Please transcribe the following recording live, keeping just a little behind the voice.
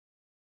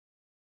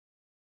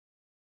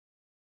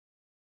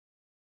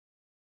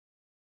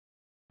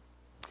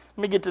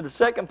Let me get to the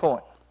second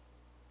point.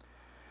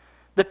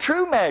 The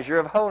true measure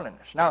of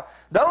holiness. Now,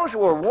 those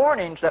were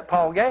warnings that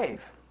Paul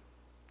gave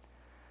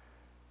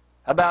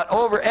about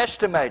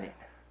overestimating.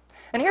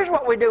 And here's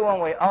what we do when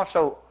we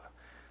also,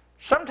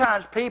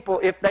 sometimes people,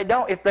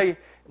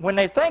 when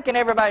they're thinking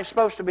everybody's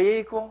supposed to be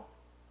equal,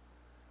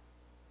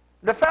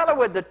 the fellow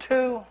with the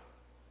 2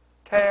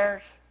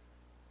 tares,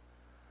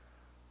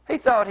 he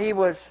thought he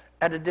was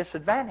at a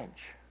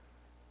disadvantage.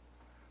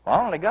 Well,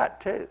 I only got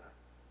 2.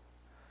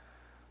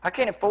 I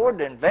can't afford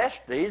to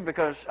invest these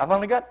because I've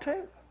only got 2.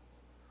 If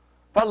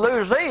I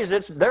lose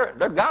these, they're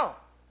gone.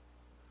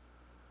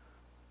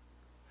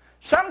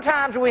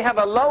 Sometimes we have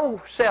a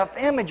low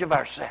self-image of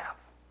ourselves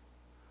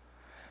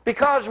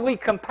because we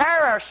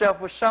compare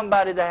ourselves with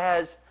somebody that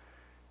has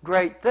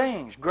great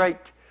things, great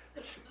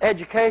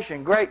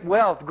education, great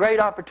wealth, great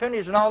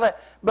opportunities and all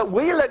that. But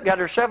we look at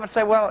ourselves and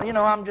say, well, you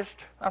know, I'm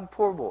a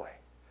poor boy.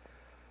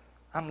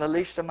 I'm the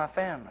least of my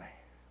family.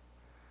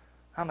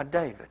 I'm a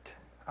David.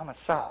 I'm a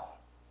Saul.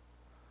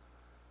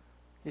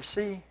 You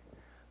see?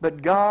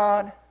 But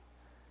God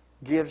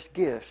gives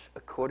gifts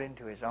according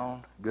to His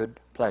own good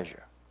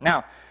pleasure.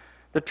 Now,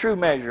 the true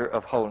measure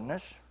of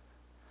holiness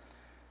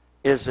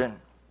is in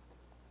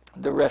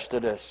the rest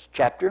of this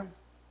chapter.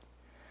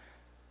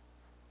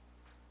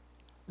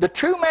 The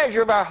true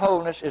measure of our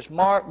holiness is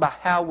marked by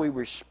how we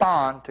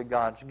respond to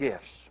God's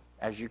gifts,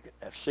 as you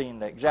have seen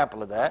the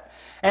example of that,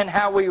 and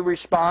how we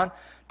respond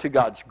to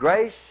God's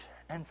grace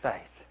and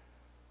faith.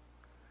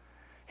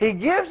 He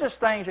gives us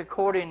things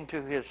according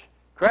to His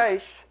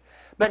grace,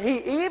 but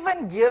He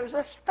even gives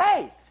us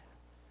faith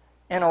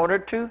in order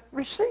to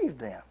receive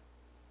them.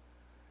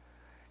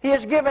 He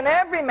has given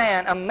every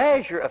man a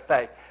measure of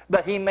faith,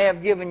 but He may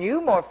have given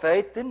you more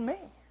faith than me.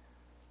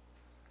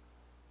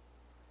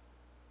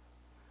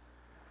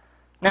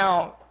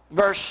 Now,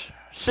 verse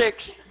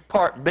 6,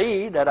 part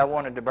B that I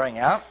wanted to bring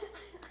out.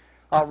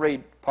 I'll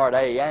read part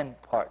A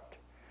and part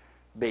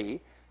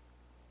B.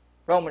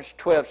 Romans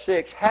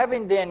 12:6,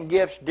 having then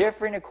gifts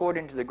differing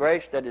according to the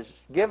grace that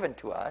is given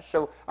to us.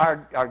 So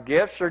our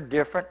gifts are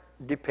different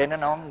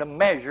depending on the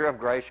measure of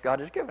grace God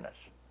has given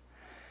us.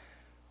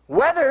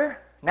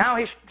 Now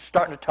he's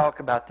starting to talk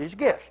about these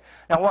gifts.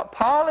 Now what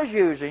Paul is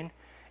using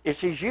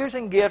is he's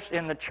using gifts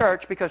in the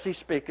church because he's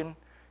speaking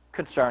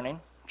concerning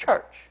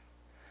church.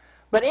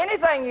 But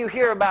anything you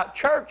hear about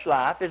church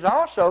life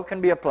also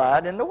can be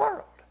applied in the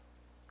world.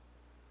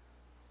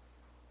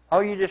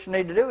 All you just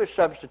need to do is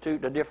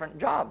substitute a different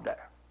job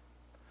there.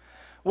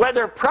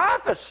 Whether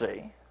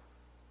prophecy,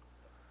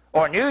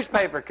 or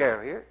newspaper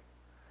carrier,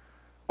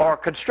 or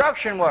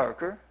construction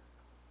worker,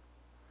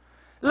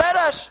 let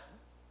us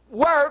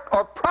work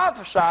or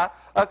prophesy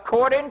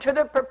according to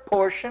the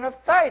proportion of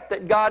faith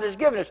that God has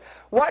given us.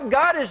 What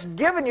God has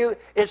given you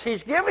is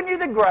He's given you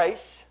the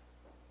grace,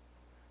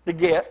 the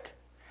gift,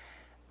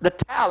 the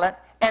talent,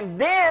 and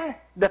then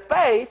the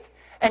faith.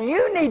 And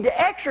you need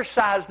to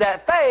exercise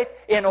that faith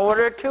in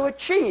order to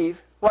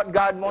achieve what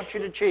God wants you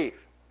to achieve.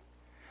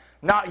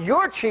 Not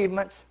your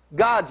achievements,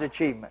 God's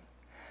achievement.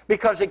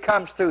 Because it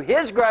comes through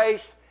His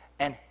grace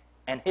and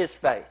His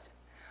faith.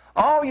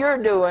 All you're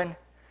doing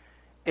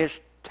is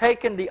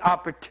taking the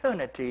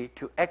opportunity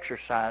to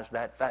exercise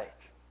that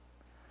faith.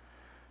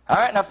 All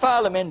right, now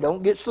follow me and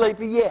don't get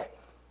sleepy yet.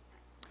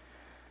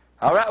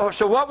 All right,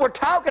 so what we're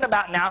talking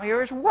about now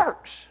here is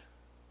works.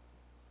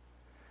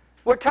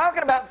 We're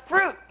talking about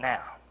fruit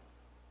now.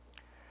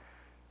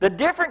 The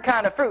different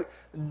kind of fruit.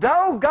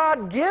 Though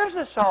God gives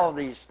us all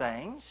these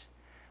things,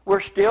 we're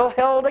still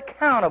held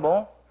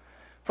accountable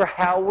for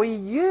how we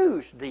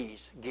use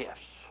these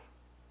gifts.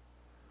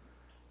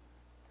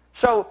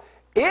 So,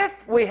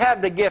 if we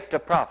have the gift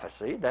of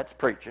prophecy, that's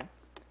preaching,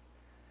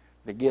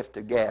 the gift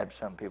of gab,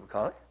 some people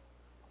call it,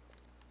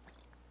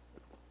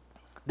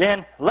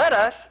 then let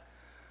us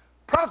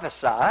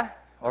prophesy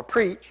or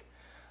preach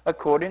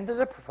according to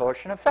the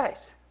proportion of faith.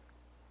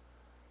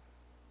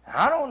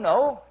 I don't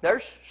know.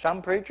 There's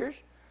some preachers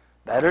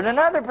better than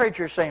other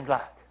preachers, seems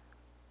like.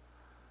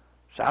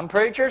 Some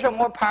preachers are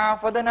more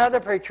powerful than other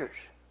preachers.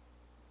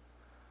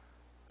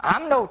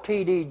 I'm no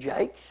T.D.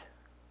 Jakes.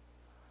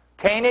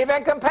 Can't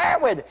even compare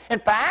with him. In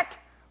fact,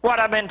 what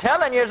I've been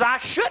telling you is I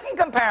shouldn't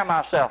compare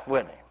myself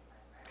with him.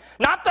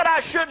 Not that I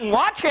shouldn't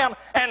watch him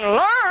and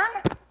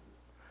learn.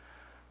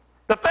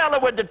 The fellow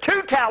with the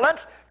 2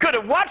 talents could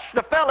have watched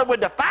the fellow with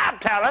the 5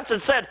 talents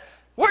and said,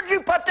 where'd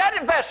you put that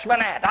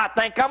investment at? I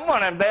think I'm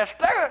going to invest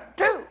there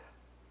too.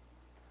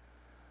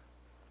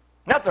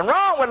 Nothing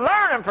wrong with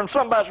learning from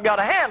somebody who's got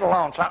a handle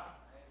on something.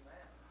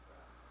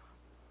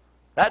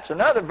 That's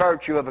another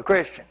virtue of a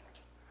Christian.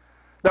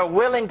 They're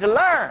willing to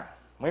learn.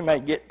 We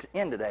may get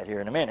into that here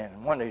in a minute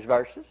in one of these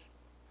verses.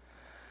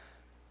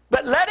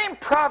 But let him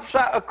prophesy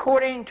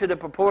according to the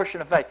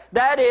proportion of faith.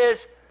 That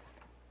is,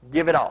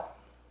 give it all.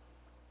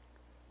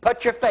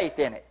 Put your faith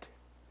in it,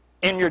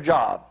 in your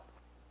job.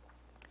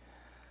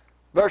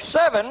 Verse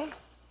 7,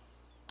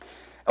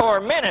 or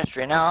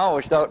ministry. Now, I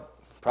always thought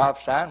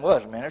prophesying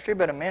was ministry,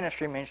 but a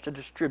ministry means to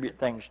distribute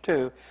things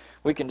too.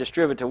 We can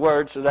distribute the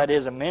word, so that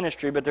is a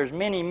ministry, but there's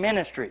many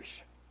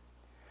ministries.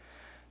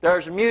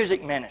 There's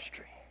music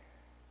ministry.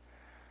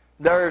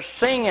 There's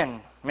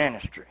singing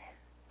ministry.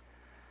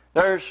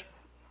 There's,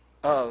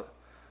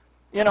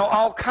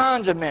 all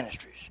kinds of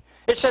ministries.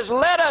 It says,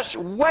 let us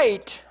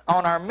wait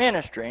on our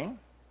ministering,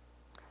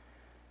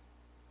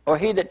 or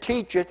he that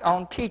teacheth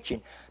on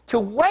teaching. To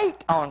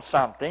wait on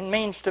something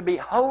means to be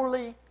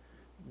wholly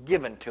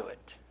given to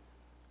it.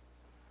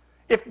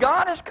 If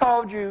God has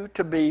called you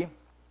to be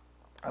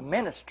a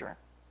minister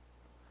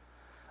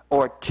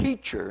or a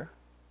teacher,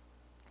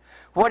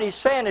 what he's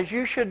saying is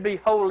you should be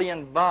wholly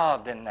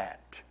involved in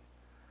that,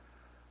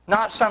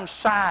 not some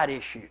side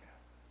issue.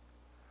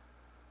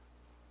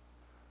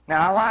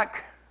 Now, I like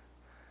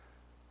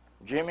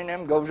Jimmy and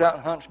them goes out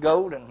and hunts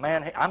gold, and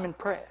man, I'm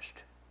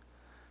impressed.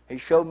 He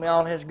showed me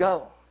all his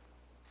gold.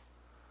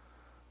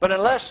 But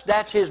unless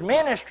that's his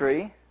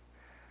ministry,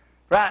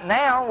 right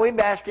now we've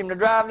asked him to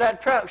drive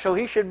that truck, so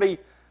he should be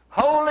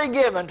wholly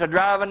given to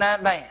driving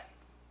that van.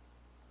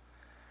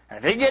 And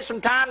if he gets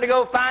some time to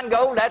go find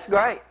gold, that's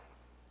great.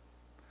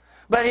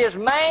 But his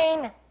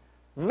main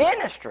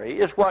ministry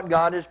is what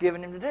God has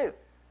given him to do.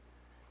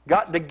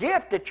 God, the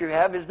gift that you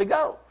have is the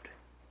gold.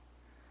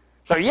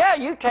 So yeah,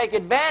 you take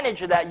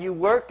advantage of that. You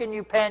work and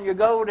you pan your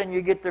gold and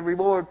you get the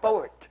reward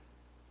for it.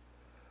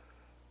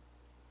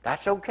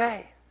 That's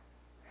okay.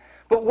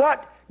 But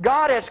what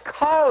God has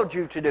called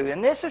you to do,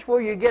 and this is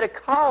where you get a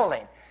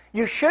calling.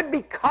 You should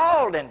be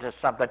called into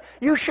something.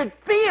 You should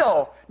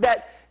feel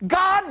that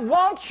God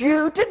wants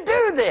you to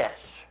do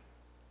this.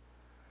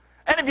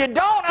 And if you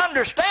don't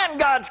understand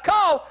God's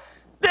call,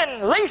 then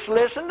at least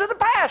listen to the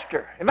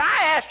pastor. If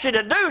I asked you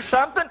to do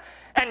something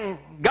and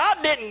God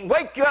didn't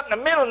wake you up in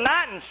the middle of the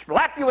night and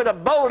slap you with a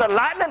bolt of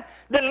lightning,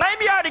 then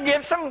maybe you ought to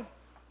give some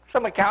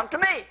account to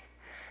me.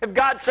 If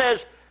God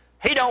says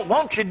he don't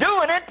want you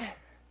doing it,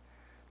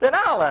 then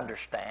I'll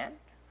understand.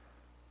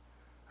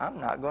 I'm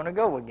not going to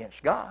go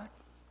against God.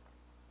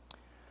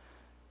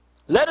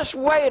 Let us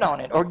wait on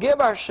it, or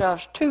give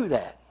ourselves to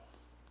that.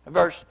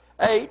 Verse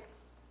 8,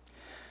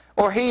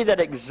 or he that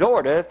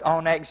exhorteth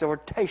on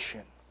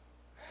exhortation.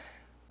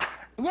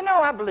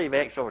 I believe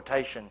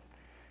exhortation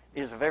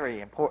is a very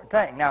important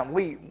thing. Now,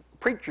 we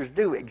preachers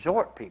do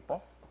exhort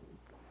people,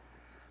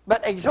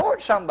 but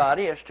exhort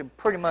somebody is to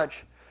pretty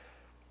much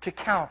to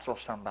counsel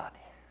somebody,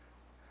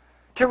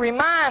 to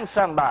remind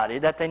somebody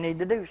that they need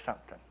to do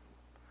something.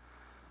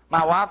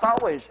 My wife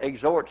always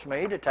exhorts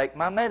me to take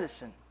my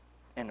medicine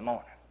in the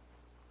morning.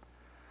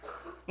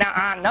 Now,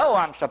 I know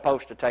I'm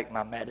supposed to take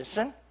my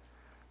medicine.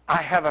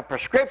 I have a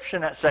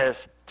prescription that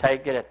says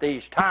take it at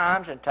these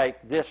times and take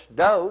this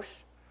dose.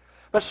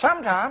 But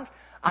sometimes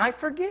I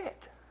forget.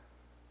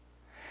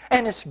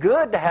 And it's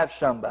good to have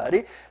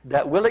somebody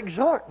that will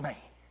exhort me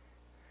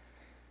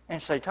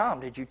and say, Tom,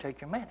 did you take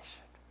your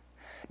medicine?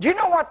 Do you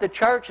know what the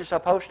church is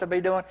supposed to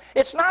be doing?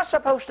 It's not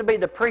supposed to be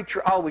the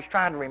preacher always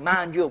trying to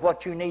remind you of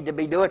what you need to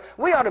be doing.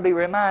 We ought to be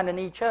reminding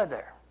each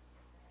other.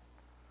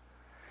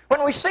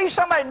 When we see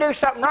somebody do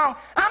something wrong,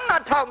 I'm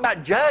not talking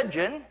about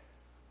judging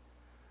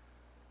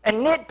and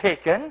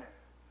nitpicking,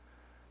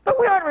 but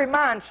we ought to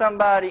remind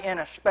somebody in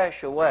a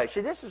special way.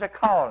 See, this is a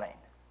calling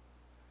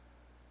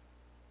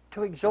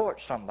to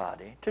exhort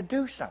somebody to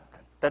do something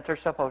that they're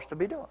supposed to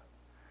be doing.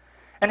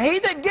 And he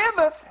that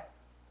giveth,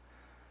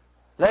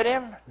 let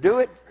him do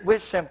it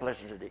with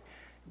simplicity.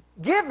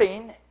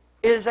 Giving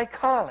is a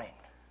calling.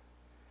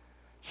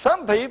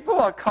 Some people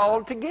are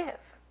called to give.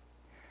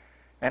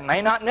 It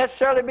may not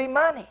necessarily be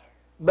money,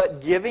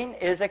 but giving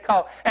is a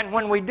call. And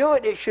when we do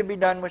it, it should be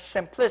done with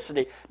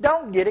simplicity.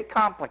 Don't get it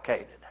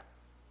complicated.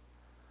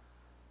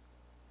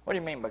 What do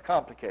you mean by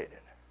complicated?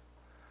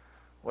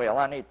 Well,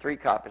 I need 3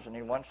 copies. I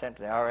need 1 cent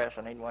to the IRS.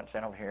 I need 1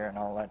 cent over here and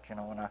all that, And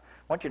I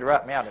want you to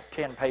write me out a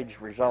 10-page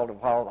result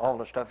of all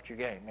the stuff that you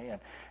gave me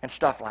and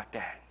stuff like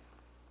that.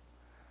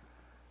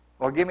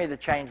 Or give me the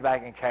change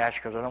back in cash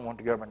because I don't want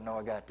the government to know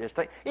I got this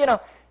thing.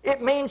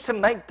 It means to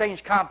make things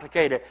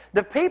complicated.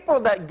 The people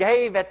that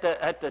gave at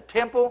the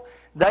temple,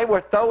 they were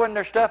throwing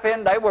their stuff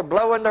in. They were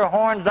blowing their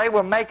horns. They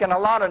were making a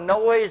lot of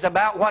noise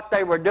about what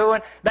they were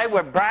doing. They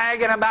were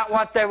bragging about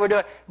what they were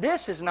doing.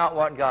 This is not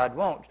what God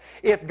wants.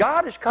 If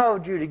God has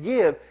called you to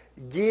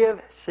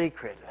give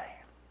secretly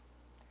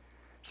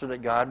so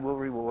that God will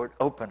reward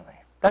openly.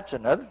 That's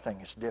another thing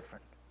that's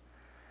different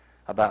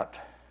about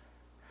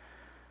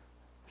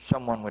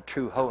someone with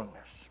true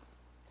holiness.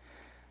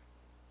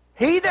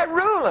 He that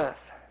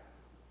ruleth,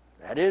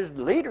 that is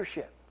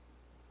leadership,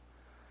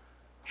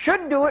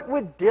 should do it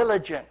with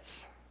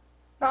diligence,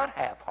 not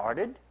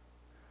half-hearted,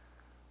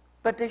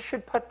 but they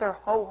should put their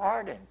whole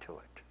heart into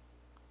it.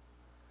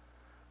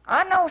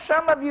 I know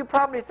some of you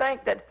probably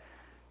think that,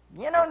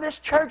 this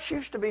church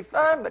used to be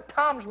fun, but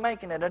Tom's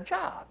making it a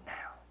job now.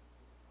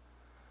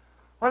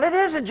 Well, it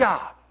is a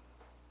job.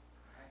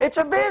 It's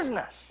a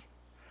business.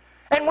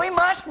 And we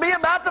must be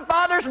about the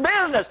Father's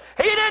business.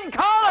 He didn't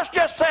call us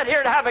just sit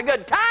here to have a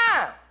good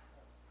time.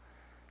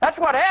 That's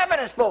what heaven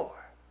is for.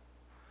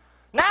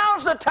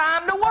 Now's the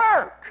time to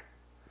work.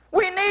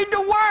 We need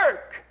to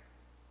work.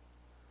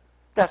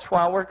 That's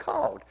why we're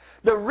called.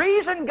 The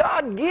reason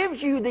God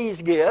gives you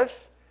these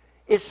gifts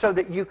is so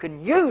that you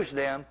can use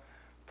them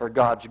for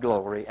God's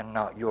glory and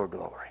not your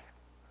glory.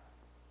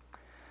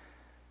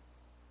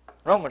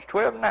 Romans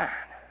 12:9.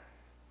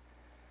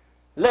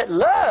 Let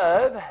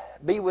love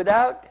be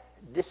without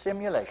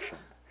dissimulation.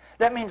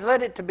 That means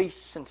let it to be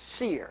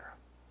sincere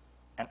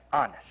and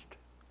honest.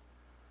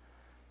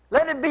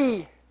 Let it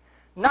be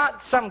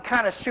not some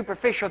kind of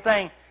superficial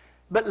thing,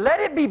 but let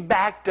it be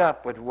backed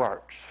up with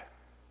works.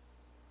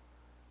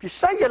 If you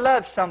say you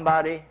love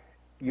somebody,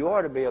 you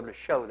ought to be able to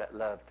show that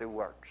love through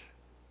works.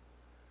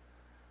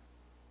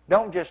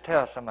 Don't just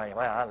tell somebody,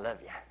 well, I love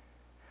you.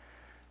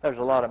 There's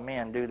a lot of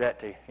men do that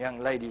to young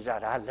ladies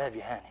out there. I love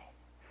you, honey.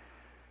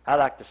 I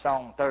like the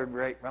song Third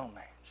Rate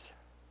Romance.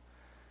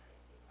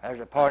 There's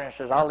a part that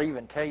says, I'll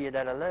even tell you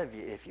that I love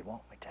you if you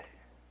want me to.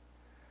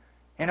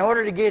 In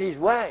order to get his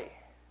way.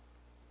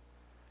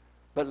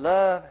 But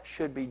love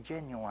should be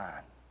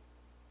genuine,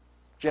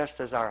 just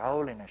as our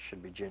holiness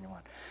should be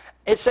genuine.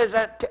 It says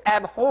that to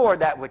abhor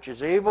that which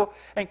is evil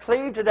and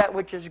cleave to that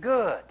which is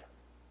good.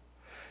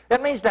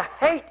 That means to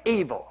hate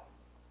evil.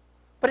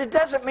 But it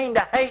doesn't mean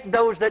to hate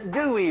those that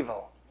do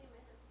evil.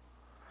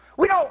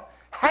 We don't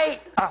hate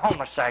a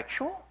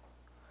homosexual.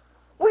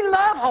 We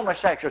love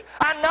homosexuals.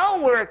 I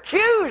know we're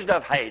accused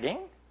of hating.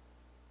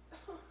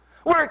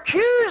 We're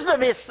accused of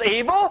this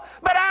evil,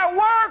 but our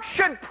works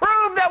should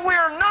prove that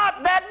we're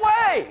not that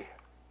way.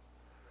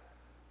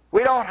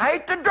 We don't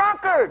hate the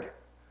drunkard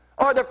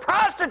or the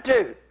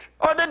prostitute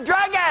or the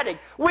drug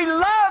addict. We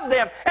love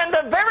them, and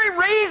the very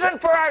reason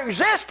for our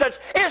existence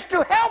is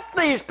to help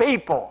these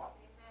people.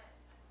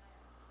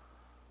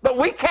 But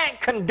we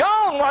can't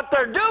condone what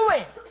they're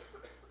doing.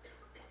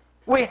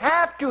 We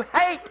have to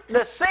hate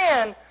the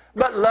sin,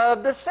 but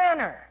love the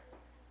sinner.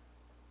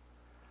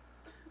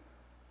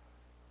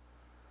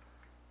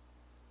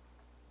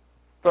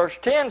 Verse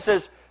 10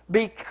 says,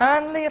 be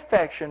kindly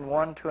affectioned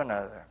one to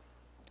another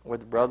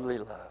with brotherly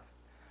love,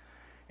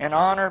 in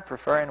honor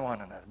preferring one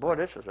another. Boy,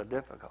 this is a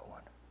difficult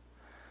one.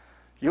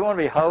 You want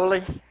to be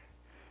holy?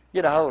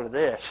 Get a hold of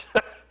this.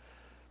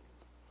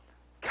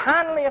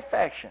 Kindly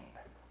affection.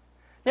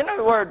 You know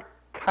the word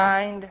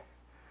kind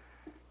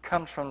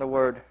comes from the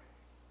word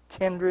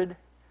kindred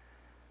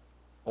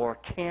or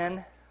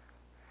kin.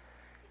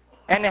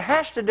 And it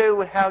has to do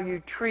with how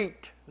you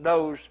treat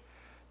those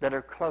that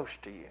are close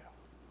to you.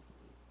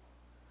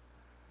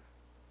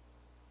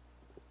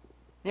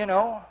 You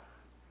know,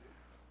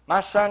 my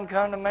son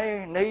come to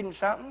me needing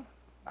something,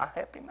 I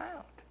help him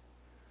out.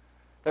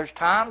 There's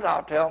times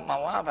I'll tell my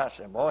wife, I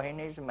say, boy, he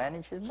needs to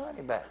manage his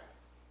money better.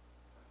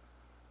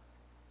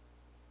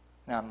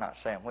 Now, I'm not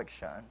saying which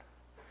son.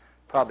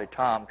 Probably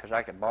Tom, because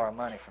I could borrow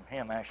money from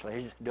him,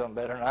 actually. He's doing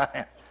better than I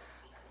am.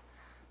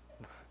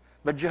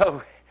 But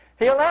Joe,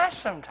 he'll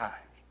ask sometimes.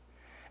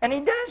 And he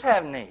does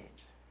have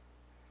needs.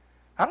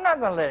 I'm not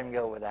going to let him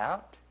go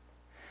without.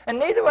 And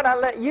neither would I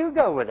let you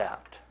go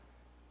without.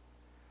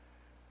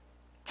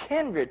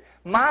 Kindred.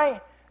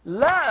 My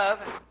love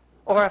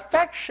or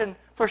affection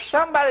for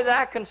somebody that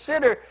I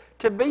consider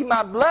to be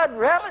my blood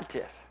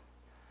relative.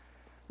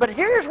 But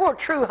here's where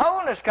true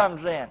wholeness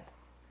comes in.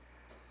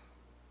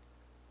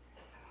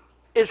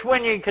 It's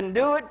when you can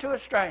do it to a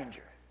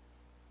stranger.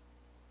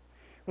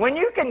 When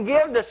you can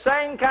give the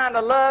same kind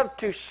of love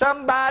to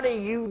somebody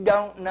you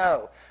don't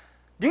know.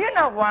 Do you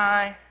know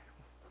why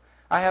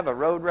I have a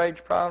road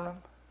rage problem?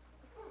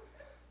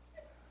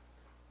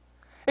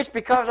 It's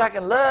because I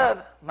can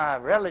love my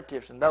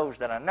relatives and those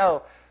that I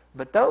know,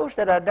 but those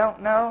that I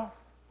don't know,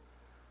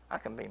 I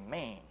can be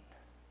mean.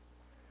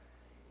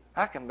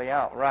 I can be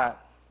outright.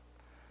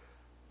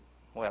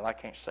 Well, I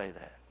can't say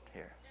that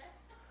here.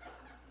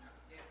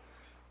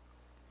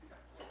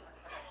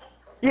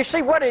 You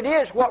see what it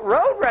is, what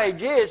road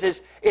rage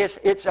is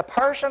it's a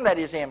person that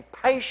is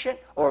impatient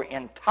or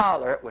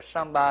intolerant with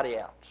somebody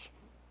else.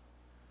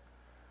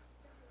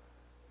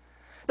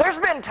 There's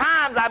been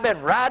times I've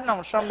been riding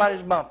on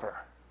somebody's bumper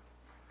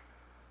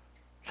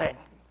saying,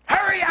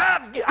 hurry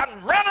up,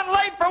 I'm running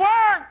late for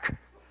work.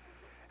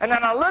 And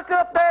then I look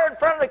up there in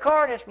front of the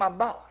car and it's my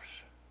boss.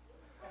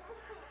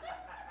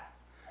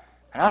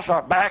 And I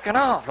start backing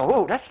off.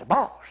 Oh, that's the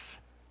boss.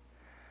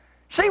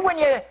 See, when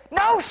you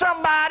know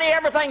somebody,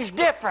 everything's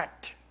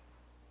different.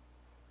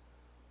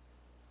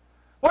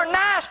 We're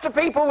nice to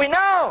people we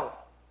know.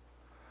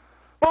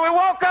 But we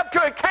walk up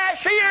to a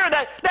cashier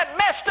that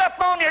messed up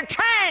on your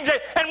change,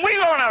 and we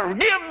want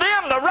to give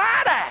them the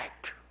right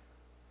act.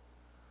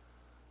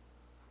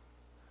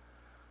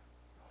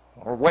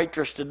 Our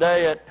waitress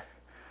today at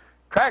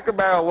Cracker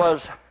Barrel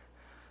was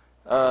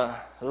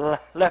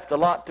left a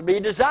lot to be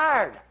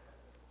desired.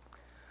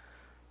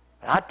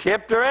 I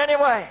tipped her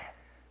anyway.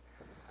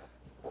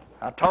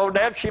 I told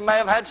Deb she may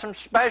have had some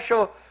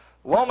special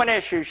woman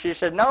issues. She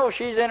said, no,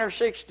 she's in her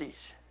 60s.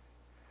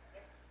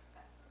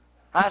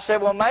 I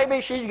said, well,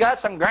 maybe she's got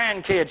some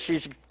grandkids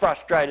she's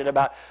frustrated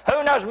about.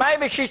 Who knows?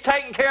 Maybe she's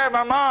taking care of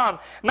her mom.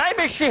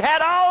 Maybe she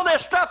had all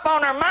this stuff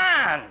on her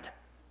mind.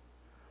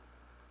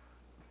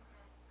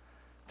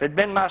 If it'd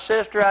been my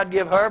sister, I'd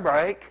give her a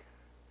break.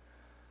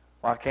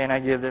 Why can't I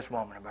give this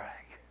woman a break?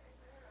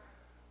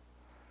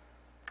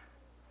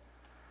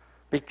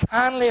 Be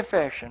kindly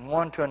affectioned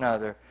one to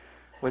another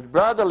with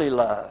brotherly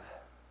love.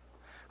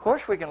 Of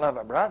course we can love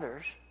our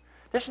brothers.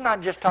 This is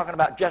not just talking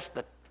about just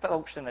the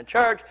folks in the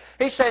church.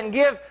 He's saying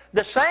give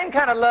the same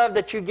kind of love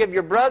that you give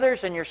your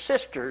brothers and your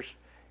sisters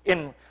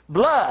in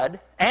blood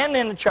and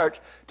in the church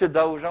to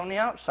those on the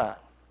outside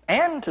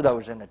and to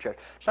those in the church.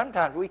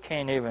 Sometimes we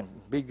can't even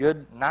be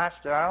good, nice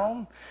to our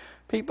own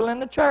people in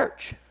the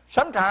church.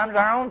 Sometimes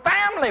our own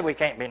family we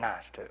can't be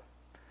nice to.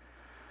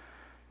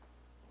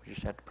 We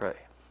just have to pray.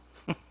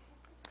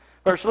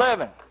 Verse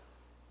 11,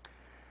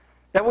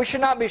 that we should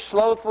not be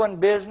slothful in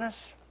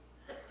business,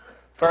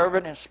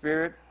 fervent in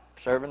spirit,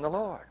 serving the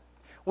Lord.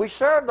 We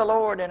serve the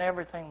Lord in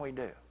everything we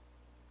do.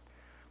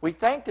 We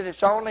think that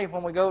it's only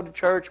when we go to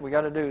church we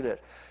got to do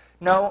this.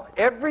 No,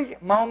 every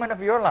moment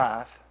of your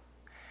life,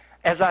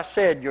 as I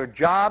said, your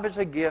job is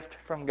a gift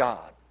from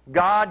God.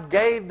 God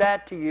gave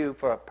that to you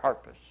for a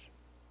purpose.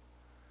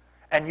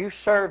 And you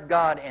serve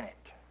God in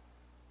it.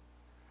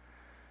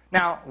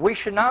 Now, we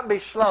should not be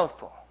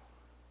slothful.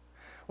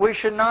 We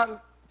should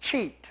not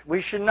cheat. We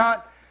should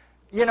not,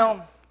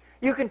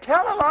 you can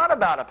tell a lot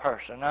about a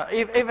person.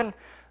 Even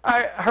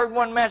I heard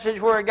one message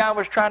where a guy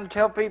was trying to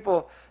tell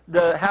people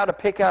how to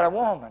pick out a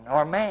woman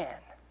or a man.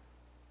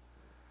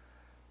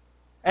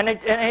 And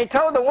he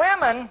told the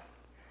women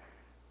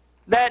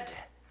that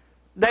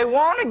they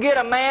want to get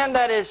a man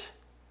that is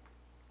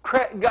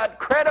got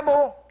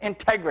credible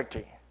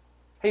integrity.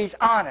 He's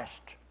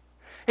honest.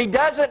 He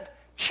doesn't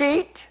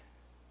cheat.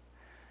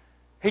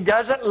 He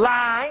doesn't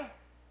lie.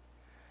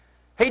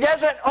 He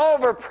doesn't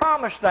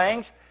overpromise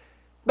things,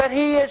 but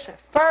he is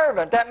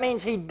fervent. That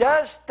means he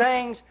does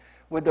things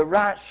with the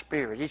right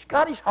spirit. He's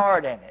got his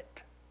heart in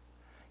it.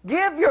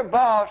 Give your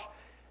boss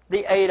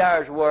the 8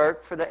 hours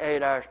work for the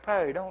 8 hours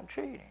pay. Don't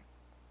cheat him.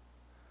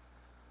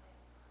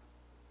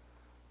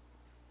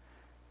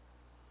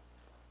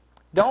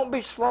 Don't be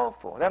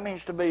slothful. That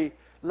means to be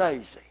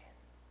lazy.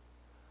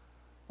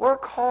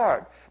 Work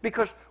hard.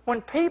 Because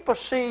when people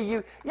see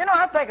you,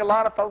 I think a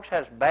lot of folks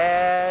has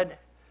bad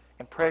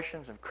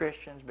impressions of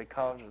Christians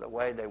because of the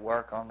way they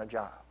work on the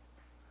job.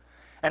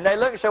 And they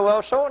look and say,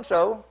 well,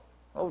 so-and-so,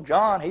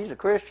 John, he's a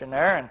Christian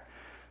there, and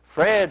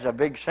Fred's a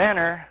big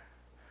sinner.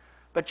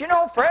 But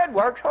Fred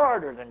works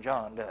harder than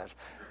John does.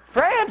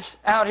 Fred's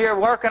out here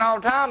working all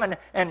the time,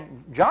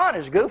 and John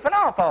is goofing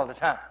off all the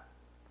time.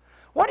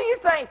 What do you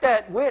think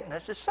that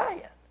witness is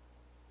saying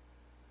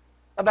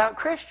about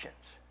Christians?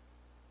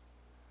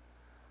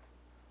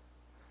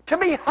 To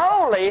be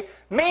holy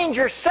means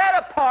you're set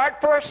apart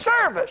for a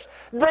service.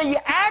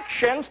 The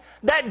actions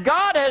that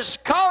God has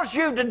caused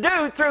you to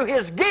do through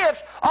His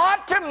gifts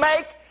ought to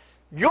make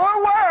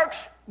your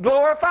works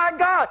glorify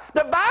God.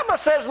 The Bible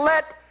says,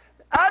 let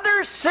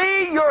others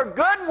see your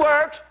good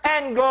works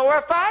and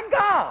glorify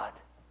God.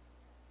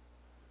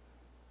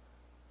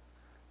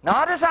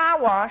 Not as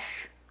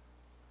eyewash,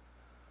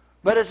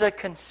 but as a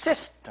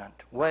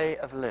consistent way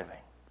of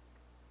living.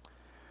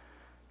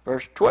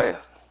 Verse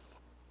 12.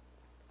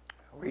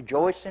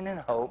 Rejoicing in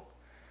hope,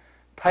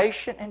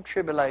 patient in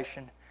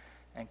tribulation,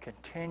 and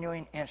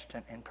continuing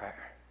instant in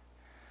prayer.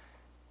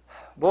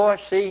 Boy,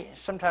 see,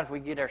 sometimes we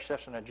get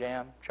ourselves in a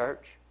jam,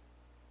 church.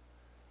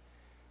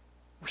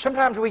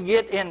 Sometimes we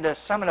get into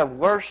some of the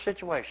worst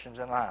situations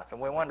in life, and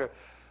we wonder,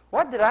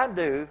 what did I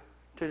do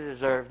to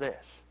deserve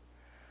this?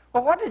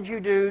 Well, what did you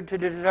do to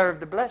deserve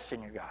the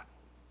blessing you got?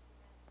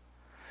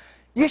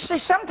 You see,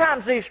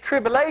 sometimes these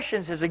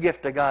tribulations is a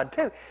gift of God,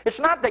 too. It's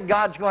not that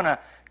God's going to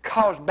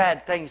cause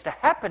bad things to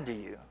happen to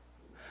you.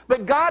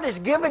 But God has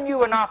given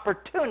you an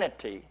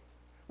opportunity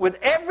with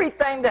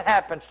everything that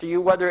happens to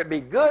you, whether it be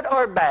good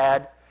or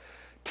bad,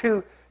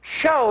 to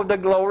show the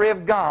glory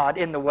of God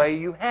in the way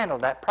you handle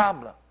that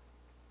problem.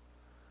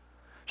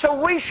 So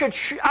we should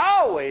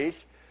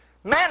always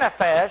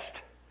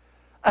manifest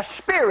a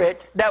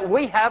spirit that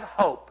we have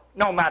hope,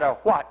 no matter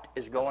what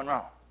is going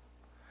wrong.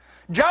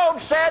 Job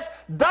says,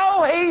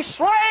 though he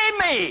slay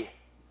me,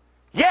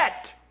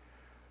 yet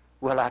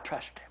will I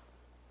trust him.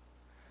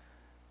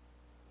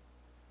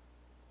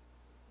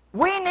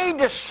 We need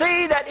to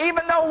see that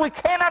even though we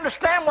can't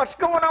understand what's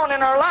going on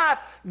in our life,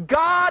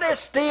 God is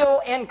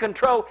still in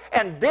control.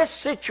 And this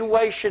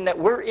situation that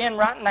we're in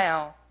right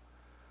now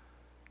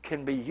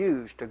can be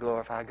used to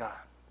glorify God.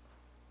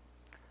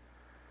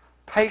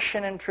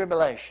 Patient in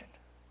tribulation.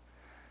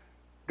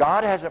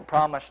 God hasn't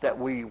promised that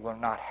we will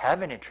not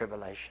have any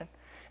tribulation.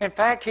 In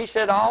fact, He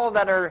said all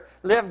that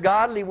live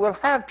godly will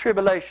have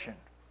tribulation.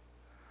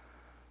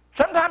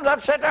 Sometimes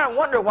I've sat there and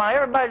wonder why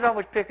everybody's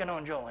always picking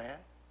on Joanne.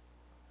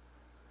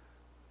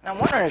 And I'm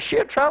wondering, is she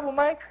a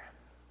troublemaker?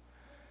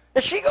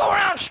 Does she go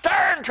around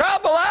stirring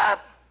trouble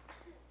up?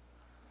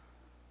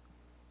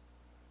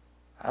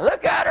 I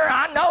look at her,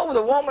 I know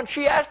the woman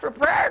she asked for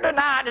prayer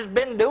tonight has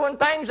been doing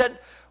things that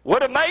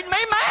would have made me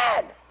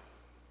mad.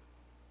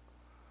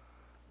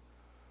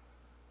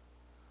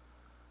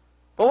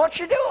 But what's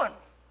she doing?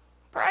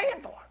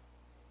 Praying for him.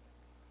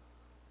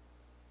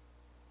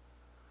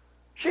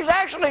 She's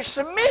actually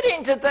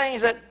submitting to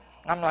things that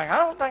I'm like, I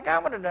don't think I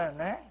would have done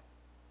that.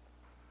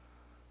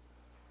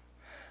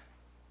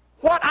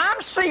 What I'm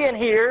seeing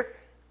here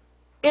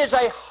is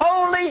a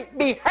holy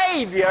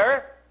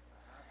behavior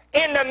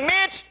in the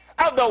midst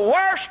of the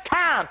worst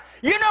time.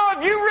 You know,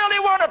 if you really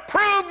want to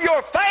prove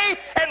your faith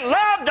and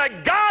love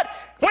to God,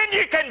 when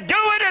you can do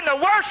it in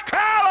the worst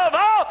trial of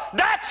all,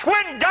 that's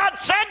when God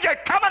said you're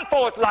coming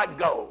forth like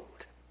gold.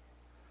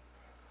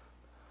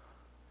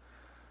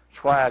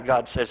 That's why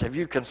God says, have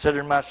you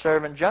considered my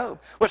servant Job?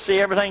 Well, see,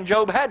 everything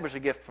Job had was a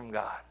gift from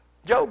God.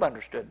 Job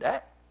understood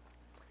that.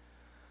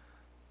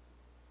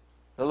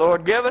 The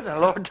Lord give it and the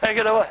Lord take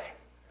it away.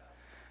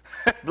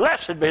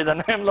 Blessed be the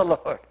name of the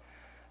Lord.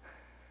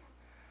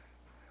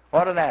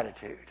 What an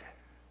attitude.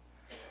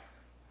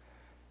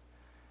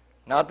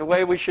 Not the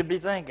way we should be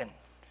thinking,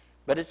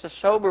 but it's a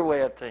sober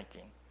way of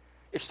thinking.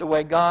 It's the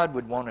way God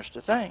would want us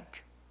to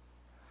think.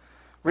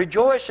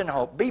 Rejoice in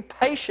hope. Be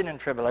patient in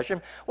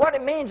tribulation. What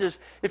it means is,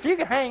 if you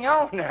can hang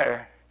on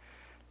there,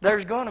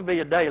 there's going to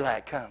be a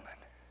daylight coming.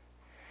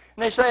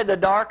 And they say the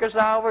darkest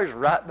hour is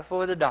right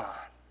before the dawn.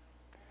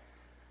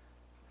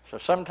 So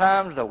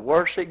sometimes the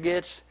worse it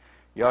gets,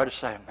 you ought to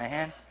say,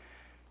 man,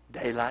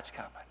 daylight's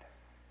coming.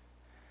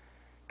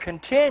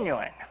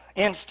 Continuing,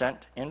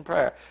 instant in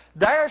prayer.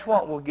 There's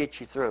what will get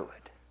you through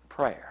it,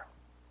 prayer.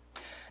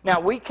 Now,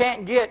 we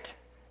can't get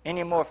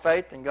any more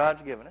faith than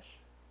God's given us.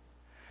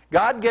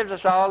 God gives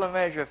us all a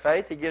measure of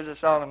faith. He gives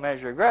us all a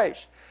measure of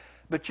grace.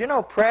 But you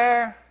know,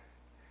 prayer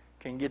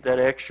can get that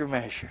extra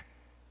measure.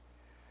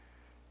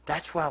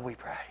 That's why we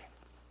pray.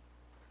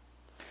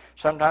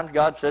 Sometimes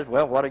God says,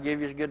 well, what I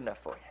give you is good enough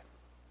for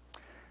you.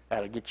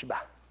 That'll get you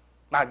by.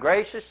 My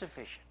grace is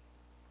sufficient.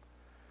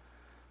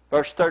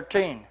 Verse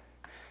 13.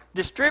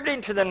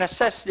 Distributing to the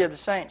necessity of the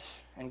saints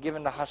and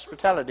giving the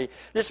hospitality.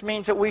 This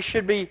means that we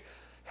should be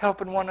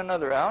helping one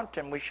another out,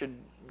 and we should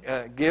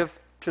give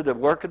to the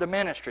work of the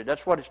ministry.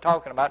 That's what it's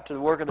talking about, to the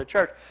work of the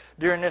church.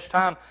 During this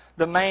time,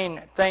 the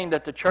main thing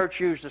that the church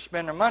used to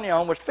spend their money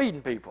on was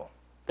feeding people.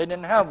 They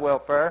didn't have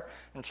welfare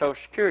and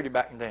Social Security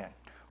back then,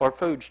 or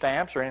food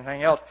stamps or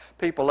anything else.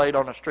 People laid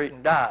on the street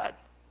and died.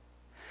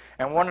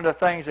 And one of the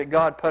things that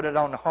God put it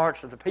on the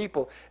hearts of the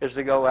people is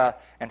to go out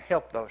and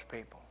help those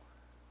people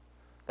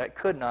that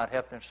could not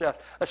help themselves,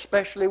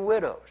 especially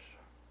widows.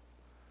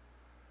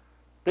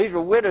 These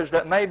were widows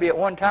that maybe at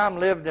one time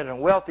lived in a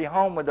wealthy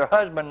home with their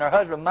husband. Their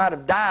husband might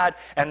have died,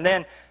 and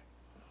then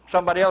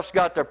somebody else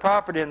got their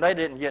property, and they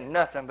didn't get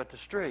nothing but the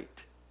street.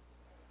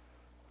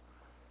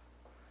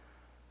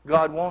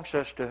 God wants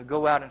us to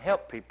go out and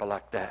help people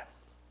like that.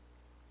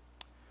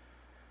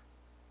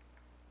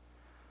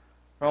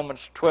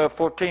 Romans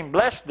 12:14,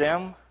 bless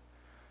them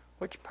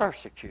which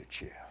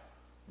persecute you.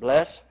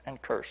 Bless and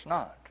curse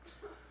not.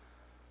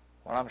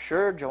 Well, I'm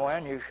sure,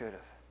 Joanne, you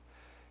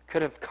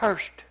could have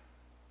cursed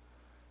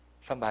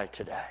somebody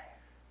today.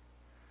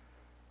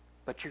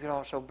 But you could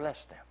also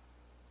bless them.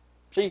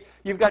 See,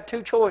 you've got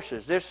two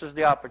choices. This is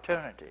the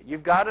opportunity.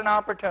 You've got an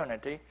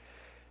opportunity.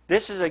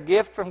 This is a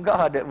gift from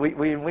God that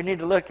we need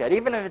to look at.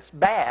 Even if it's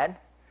bad,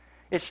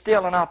 it's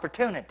still an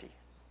opportunity.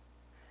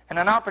 And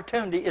an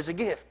opportunity is a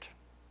gift.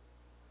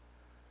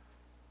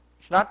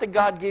 It's not that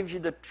God gives you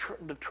the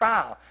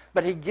trial,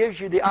 but He gives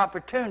you the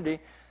opportunity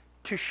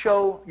to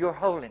show your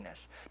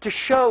holiness, to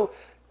show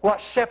what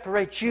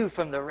separates you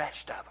from the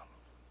rest of them.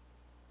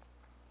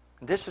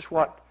 This is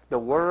what the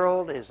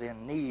world is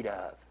in need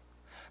of.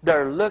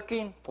 They're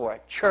looking for a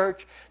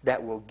church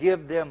that will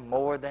give them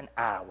more than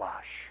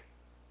eyewash.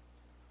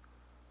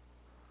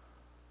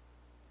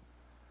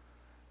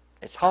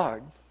 It's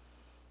hard.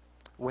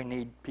 We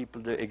need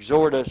people to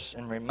exhort us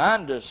and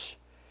remind us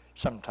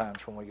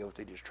sometimes when we go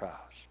through these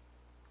trials.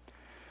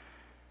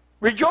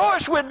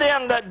 Rejoice with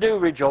them that do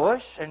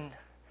rejoice, and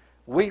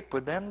weep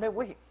with them that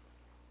weep.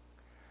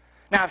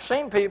 Now, I've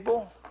seen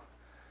people,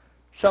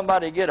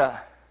 somebody get a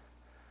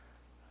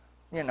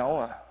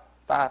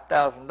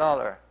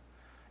 $5,000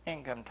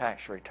 income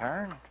tax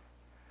return,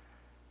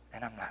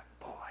 and I'm like,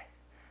 boy,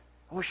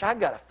 I wish I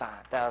got a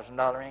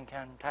 $5,000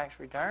 income tax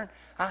return.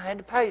 I had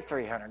to pay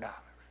 $300.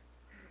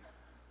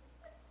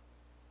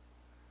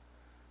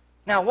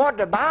 Now, what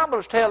the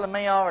Bible's telling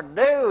me I ought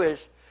to do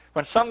is,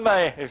 when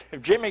somebody, if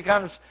Jimmy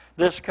comes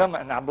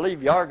and I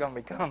believe you are going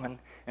to be coming,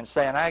 and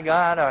saying, I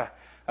got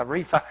a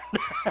refund,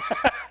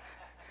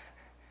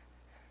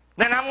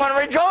 then I'm going to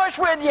rejoice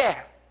with you.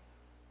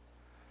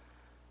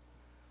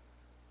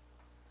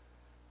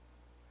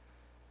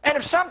 And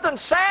if something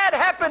sad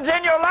happens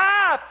in your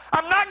life,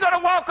 I'm not going to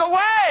walk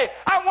away.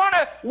 I want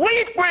to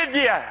weep with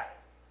you.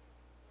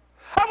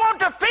 I want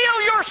to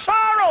feel your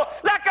sorrow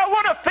like I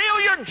want to feel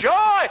your joy.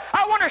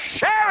 I want to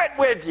share it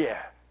with you.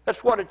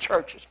 That's what a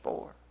church is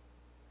for.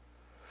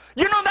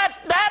 You know,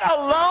 that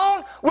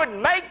alone would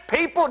make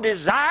people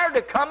desire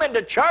to come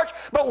into church.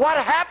 But what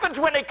happens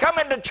when they come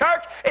into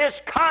church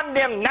is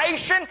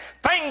condemnation,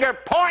 finger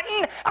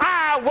pointing,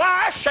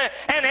 eyewash,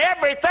 and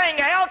everything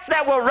else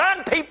that will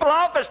run people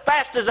off as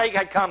fast as they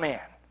can come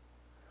in.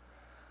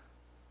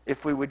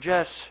 If we would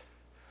just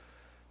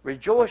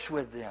rejoice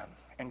with them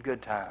in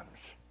good times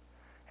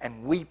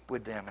and weep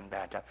with them in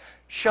bad times.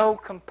 Show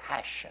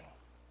compassion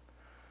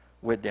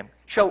with them.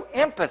 Show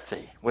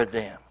empathy with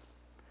them.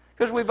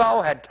 Because we've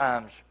all had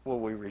times where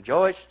we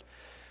rejoiced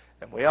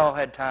And we all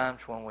had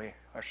times when we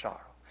are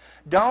sorrowful.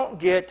 Don't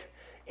get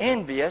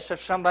envious of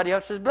somebody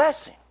else's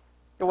blessing.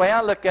 The way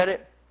I look at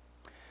it,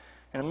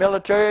 in the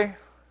military,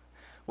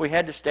 we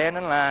had to stand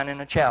in line in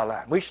a chow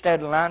line. We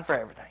stood in line for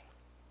everything.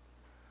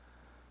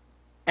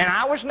 And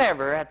I was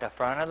never at the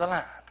front of the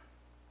line.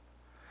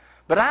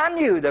 But I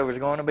knew there was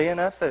going to be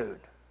enough food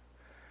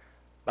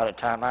by the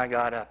time I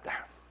got up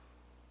there.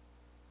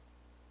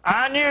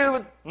 I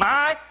knew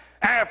my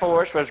Air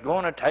Force was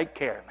going to take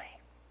care of me.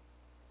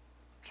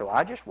 So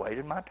I just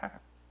waited my turn.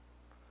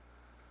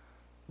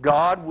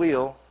 God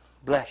will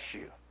bless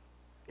you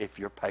if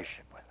you're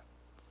patient with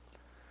Him.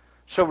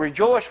 So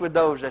rejoice with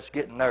those that's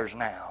getting theirs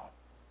now.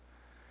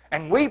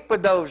 And weep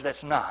with those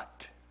that's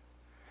not.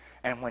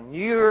 And when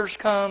yours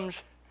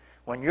comes,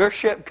 when your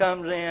ship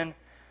comes in,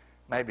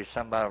 maybe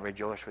somebody will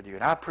rejoice with you.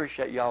 And I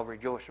appreciate y'all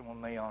rejoicing with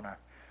me on our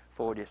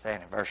 40th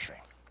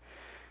anniversary.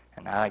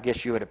 And I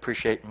guess you would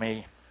appreciate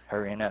me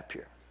hurrying up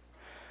here.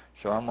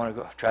 So I'm going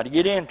to go try to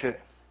get into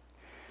it.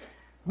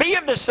 Be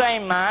of the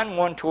same mind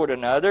one toward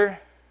another.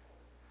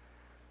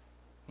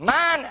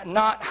 Mind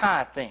not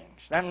high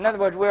things. Now, in other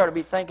words, we ought to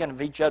be thinking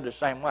of each other the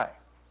same way.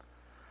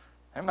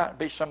 There might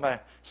be somebody,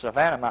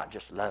 Savannah might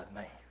just love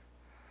me.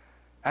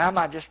 And I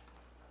might just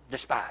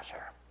despise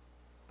her.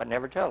 But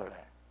never tell her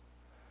that.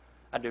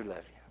 I do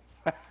love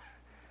you.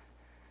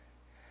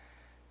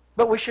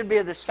 But we should be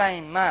of the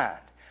same mind.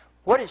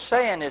 What it's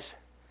saying is,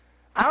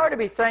 I ought to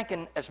be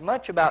thinking as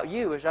much about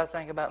you as I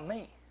think about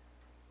me.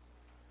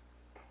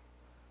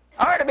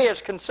 I ought to be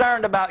as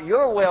concerned about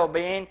your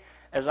well-being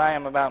as I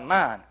am about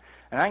mine.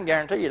 And I can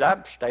guarantee you that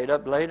I've stayed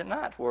up late at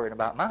nights worrying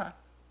about mine.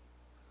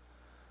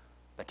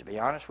 But to be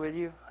honest with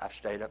you, I've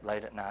stayed up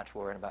late at nights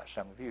worrying about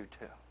some of you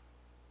too.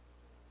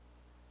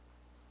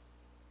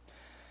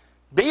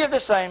 Be of the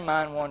same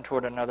mind one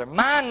toward another.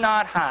 Mind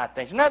not high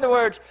things. In other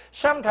words,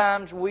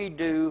 sometimes we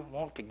do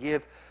want to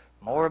give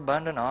more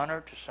abundant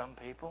honor to some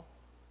people.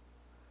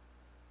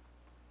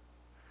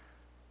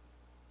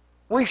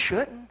 We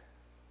shouldn't.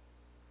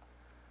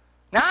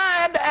 Now I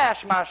had to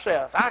ask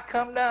myself, I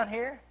come down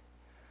here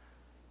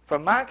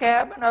from my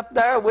cabin up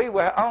there, we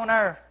were on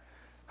our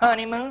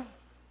honeymoon,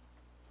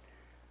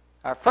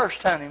 our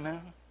first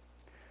honeymoon.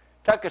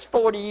 Took us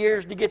 40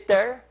 years to get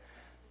there.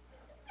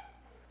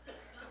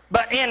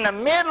 But in the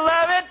middle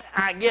of it,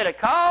 I get a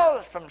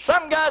call from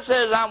some guy who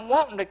says, I'm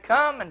wanting to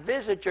come and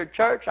visit your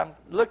church. I'm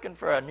looking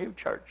for a new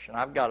church. And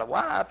I've got a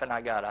wife, and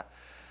I got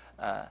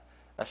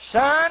a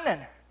son,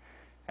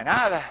 and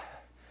I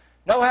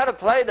know how to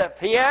play the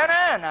piano,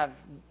 and I've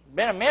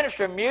been a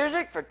minister of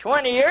music for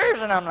 20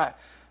 years, and I'm like,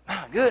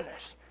 my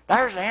goodness,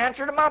 there's the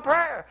answer to my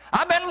prayer.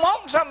 I've been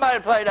wanting somebody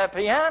to play that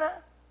piano.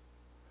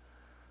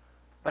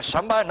 But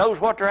somebody knows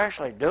what they're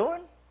actually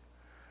doing.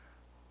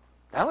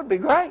 That would be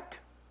great.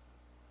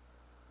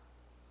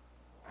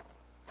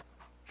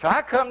 So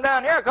I come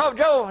down here, I called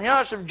Joe.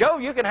 I said, Joe,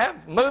 you can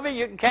have a movie,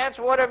 you can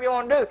cancel whatever you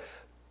want to do.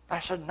 I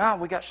said, no,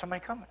 we got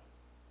somebody coming.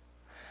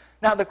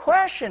 Now the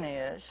question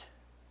is,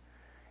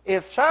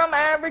 if some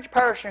average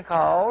person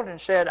called and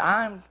said,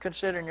 I'm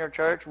considering your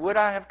church, would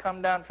I have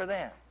come down for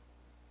them?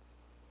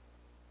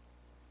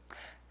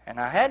 And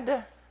I had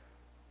to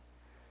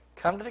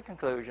come to the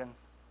conclusion,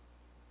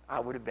 I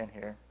would have been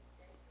here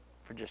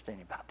for just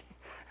anybody.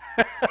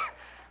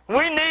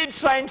 We need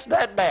saints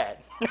that bad.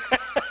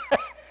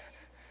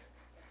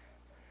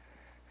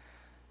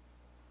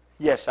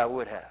 Yes, I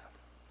would have.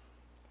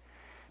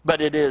 But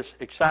it is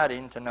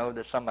exciting to know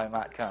that somebody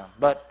might come.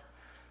 But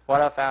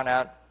what I found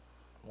out,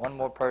 one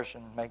more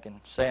person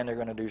saying they're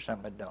going to do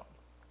something but don't.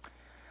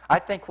 I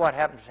think what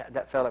happens,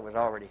 that fellow was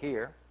already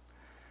here,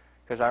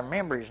 because I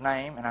remember his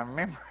name and I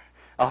remember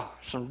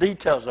some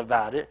details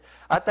about it.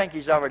 I think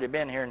he's already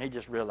been here and he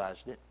just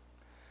realized it.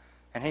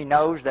 And he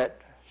knows that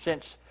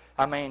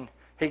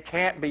he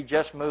can't be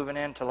just moving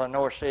into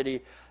Lenoir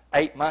City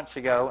 8 months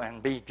ago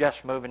and be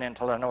just moving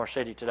into Lenoir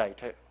City today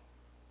too.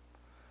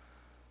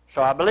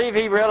 So I believe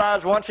he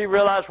realized, once he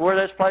realized where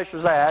this place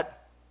was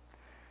at,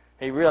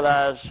 he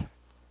realized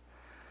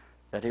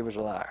that he was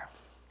a liar.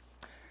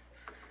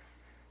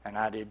 And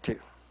I did too.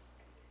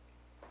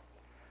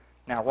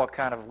 Now, what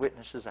kind of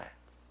witness is that?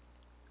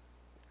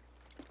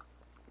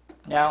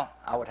 Now,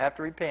 I would have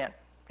to repent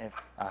if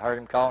I heard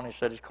him call and he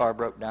said his car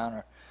broke down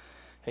or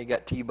he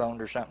got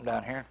T-boned or something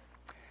down here.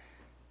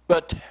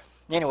 But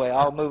anyway,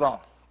 I'll move on.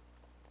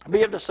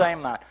 Be of the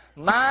same mind.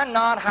 Mind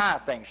not high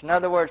things. In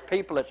other words,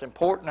 people, it's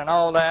important and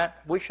all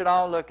that. We should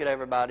all look at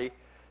everybody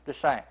the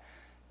same.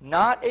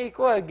 Not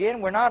equal.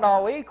 Again, we're not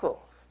all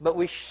equal. But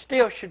we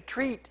still should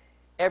treat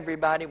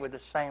everybody with the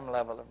same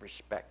level of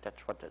respect.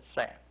 That's what that's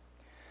saying.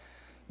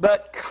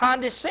 But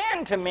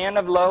condescend to men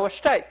of low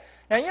estate.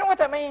 Now, you know what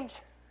that means?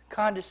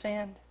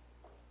 Condescend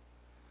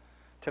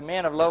to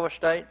men of low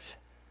estates.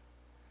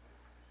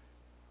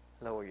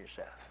 Lower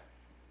yourself.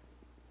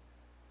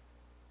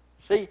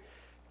 See,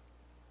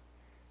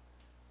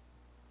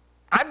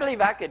 I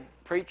believe I could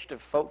preach to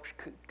folks,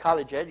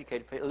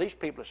 college-educated people, at least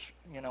people,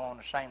 on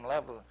the same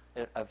level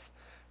of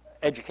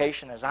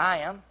education as I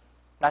am.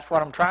 That's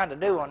what I'm trying to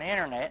do on the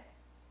internet.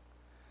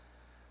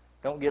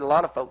 Don't get a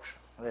lot of folks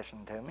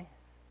listening to me.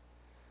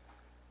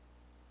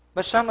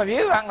 But some of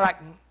you are like,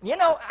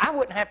 I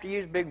wouldn't have to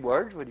use big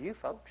words with you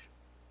folks.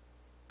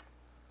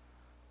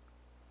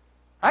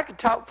 I could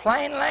talk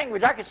plain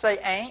language. I could say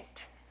ain't.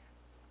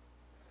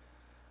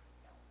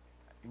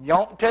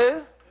 Yont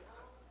to?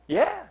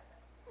 Yeah.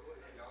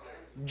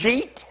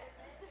 Jeet.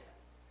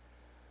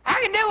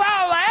 I could do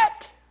all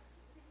that.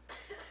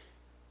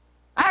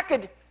 I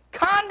could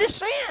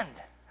condescend.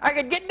 I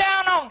could get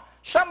down on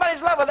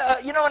somebody's level,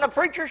 and a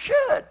preacher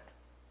should.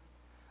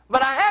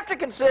 But I have to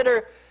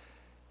consider,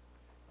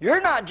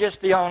 you're not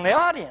just the only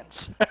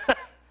audience.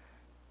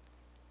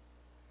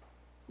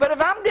 But if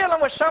I'm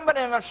dealing with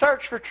somebody in a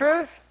search for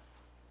truth,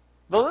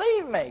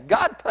 believe me,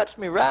 God puts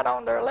me right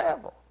on their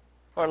level.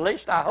 Or at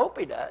least I hope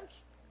He does.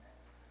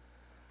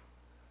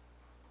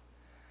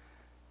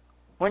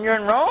 When you're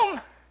in Rome,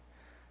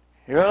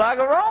 you're like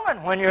a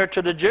Roman. When you're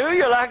to the Jew,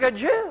 you're like a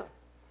Jew.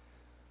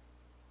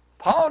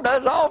 Paul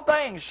does all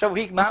things so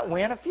he might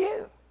win a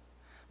few.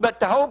 But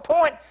the whole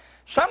point,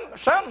 some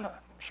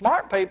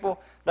smart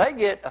people, they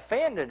get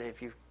offended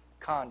if you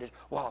condescend.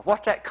 Well,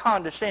 what's that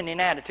condescending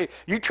attitude?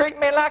 You treat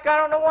me like I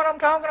don't know what I'm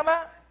talking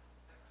about?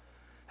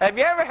 Have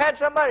you ever had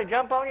somebody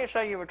jump on you and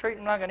say you were treating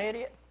them like an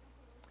idiot?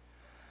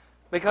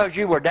 Because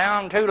you were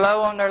down too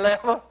low on their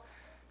level?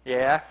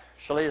 Yeah,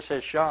 Shalia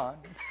says, Sean.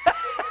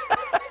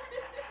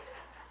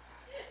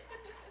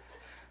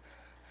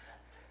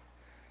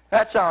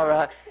 That's all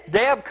right.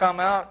 Deb come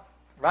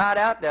right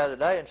out the other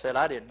day and said,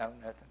 I didn't know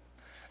nothing.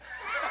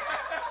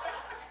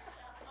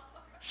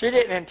 She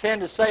didn't intend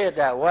to say it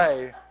that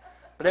way,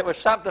 but it was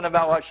something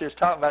about what she was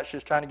talking about. She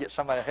was trying to get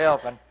somebody to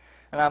help, and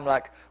I'm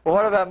like, well,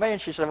 what about me?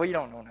 And she said, well, you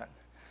don't know nothing.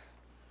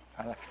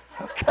 I'm like,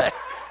 okay.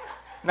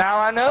 Now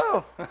I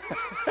know.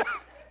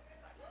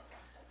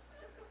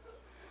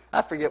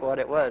 I forget what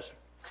it was.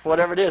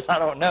 Whatever it is, I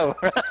don't know.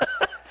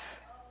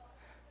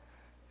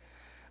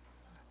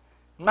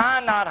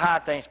 Mind not high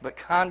things, but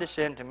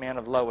condescend to men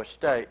of low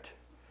estate.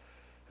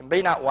 And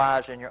be not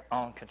wise in your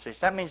own conceit.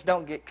 That means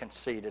don't get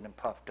conceited and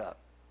puffed up.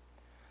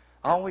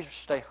 Always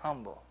stay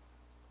humble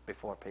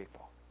before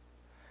people.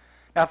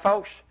 Now,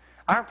 folks,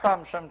 our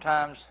problem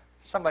sometimes,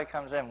 somebody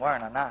comes in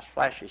wearing a nice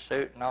flashy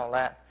suit and all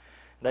that.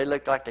 They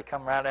look like they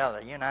come right out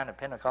of the United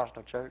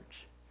Pentecostal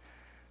Church.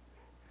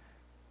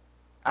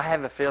 I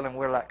have a feeling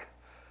we're like,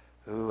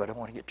 ooh, I don't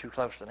want to get too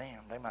close to them.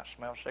 They might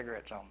smell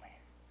cigarettes on me.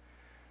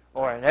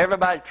 Or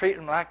everybody treat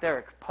them like they're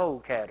a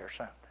polecat or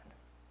something.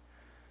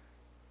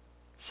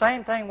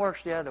 Same thing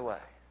works the other way.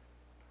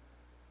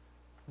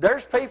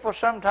 There's people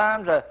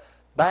sometimes,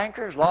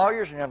 bankers,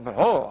 lawyers, and them,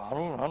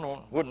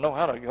 I wouldn't know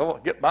how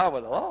to get by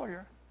with a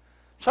lawyer.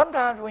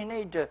 Sometimes we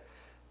need to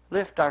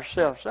lift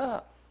ourselves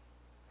up.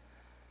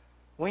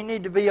 We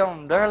need to be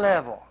on their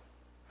level.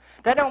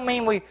 That don't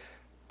mean we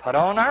put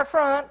on our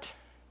front,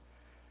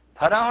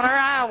 put on our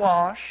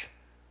eyewash,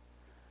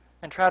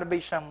 and try to be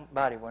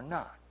somebody we're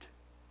not.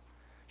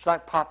 It's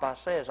like Popeye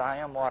says, I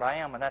am what I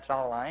am, and that's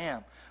all I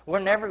am. We're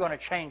never going to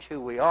change who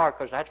we are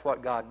because that's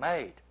what God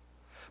made.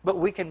 But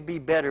we can be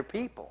better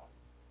people.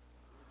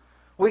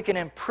 We can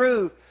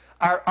improve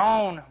our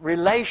own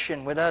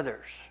relation with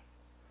others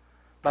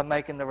by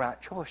making the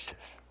right choices.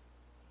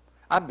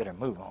 I better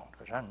move on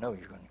because I know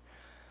you're going to.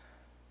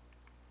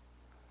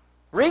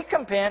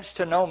 Recompense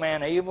to no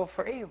man evil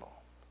for evil.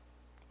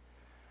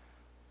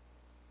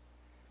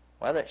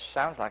 Well, that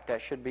sounds like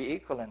that should be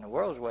equal in the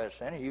world's way of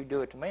saying, you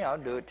do it to me, I'll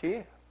do it to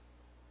you.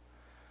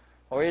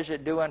 Or is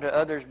it do unto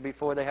others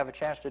before they have a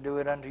chance to do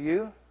it unto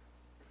you?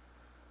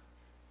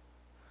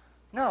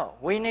 No,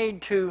 we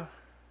need to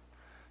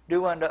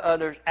do unto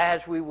others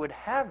as we would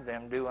have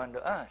them do unto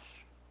us.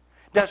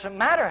 Doesn't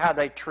matter how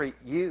they treat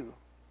you.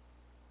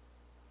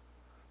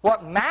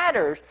 What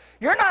matters,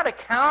 you're not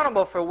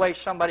accountable for the way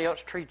somebody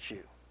else treats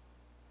you.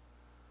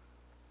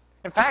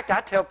 In fact,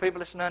 I tell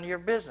people it's none of your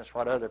business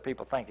what other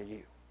people think of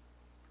you.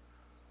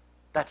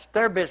 That's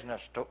their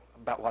business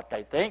about what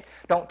they think.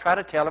 Don't try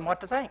to tell them what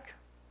to think.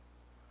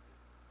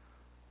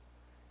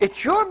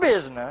 It's your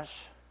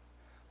business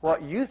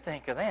what you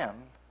think of them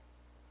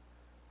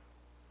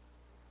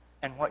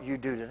and what you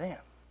do to them.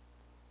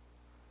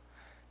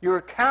 You're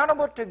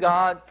accountable to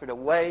God for the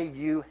way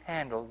you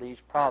handle these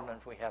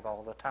problems we have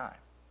all the time.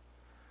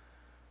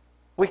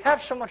 We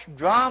have so much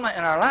drama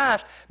in our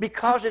lives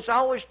because it's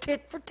always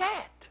tit for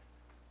tat.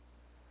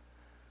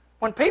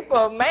 When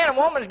a man and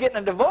woman is getting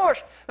a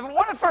divorce, one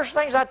of the first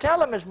things I tell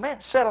them is,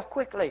 man, settle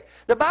quickly.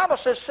 The Bible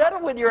says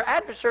settle with your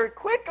adversary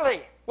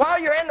quickly while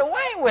you're in the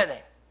way with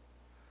him.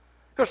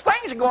 Because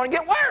things are going to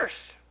get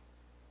worse.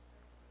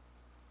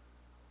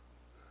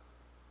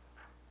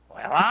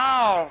 Well,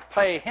 I'll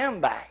pay him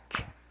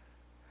back.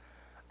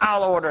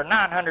 I'll order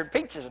 900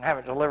 pizzas and have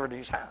it delivered to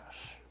his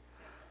house.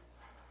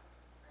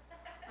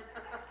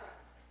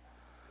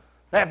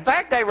 In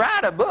fact, they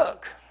write a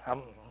book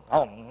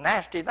on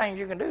nasty things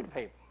you can do to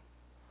people.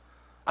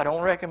 I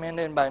don't recommend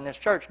anybody in this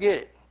church get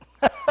it.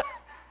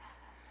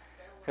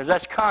 Because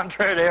that's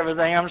contrary to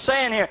everything I'm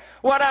saying here.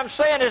 What I'm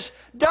saying is,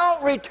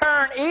 don't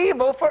return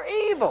evil for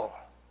evil.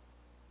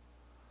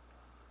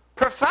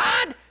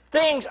 Provide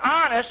things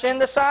honest in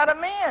the sight of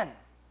men.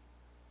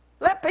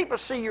 Let people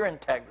see your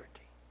integrity.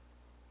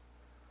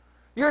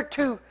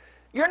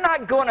 You're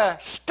not going to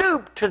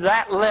stoop to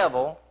that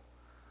level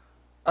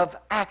of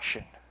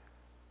action.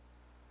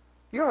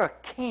 You're a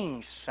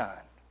king's son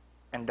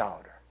and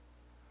daughter.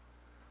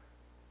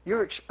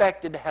 You're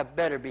expected to have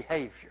better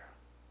behavior.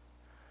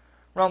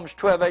 Romans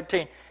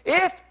 12:18.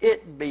 If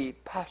it be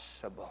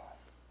possible.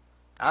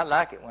 I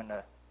like it when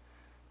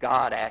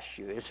God asks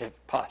you, is it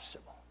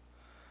possible?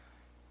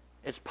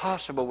 It's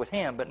possible with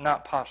Him, but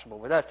not possible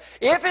with us.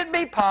 If it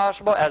be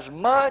possible, as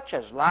much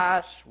as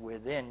lies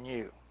within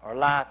you, or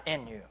life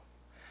in you,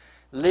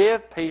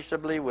 live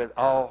peaceably with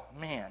all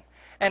men.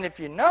 And if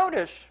you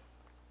notice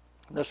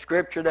the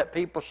scripture that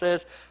people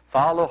says,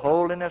 follow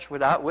holiness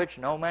without which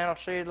no man will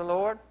see the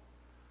Lord.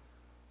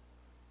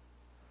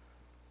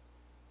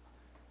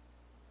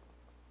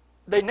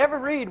 They never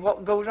read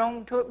what goes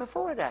on to it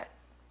before that.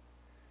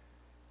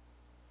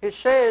 It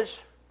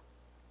says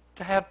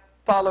to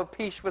follow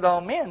peace with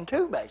all men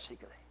too,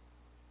 basically.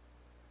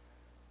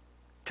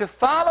 To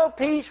follow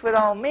peace with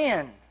all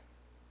men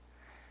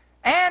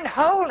and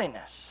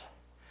holiness,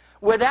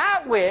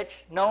 without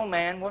which no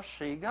man will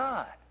see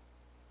God.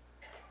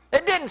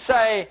 It didn't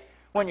say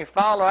when you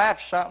follow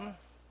after something,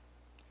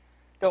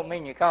 don't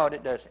mean you caught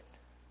it, does it?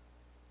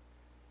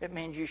 It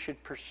means you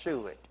should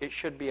pursue it. It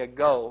should be a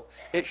goal.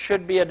 It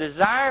should be a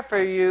desire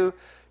for you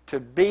to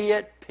be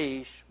at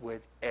peace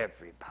with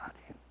everybody,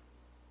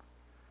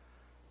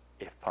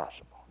 if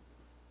possible.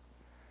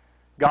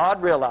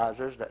 God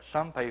realizes that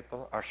some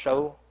people are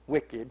so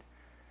wicked,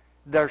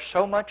 they're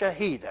so much a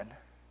heathen,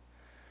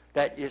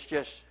 that it's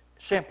just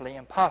simply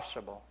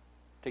impossible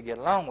to get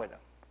along with them.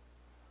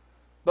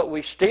 But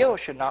we still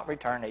should not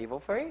return evil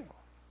for evil.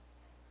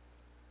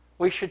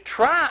 We should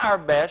try our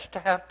best to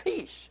have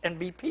peace and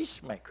be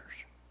peacemakers.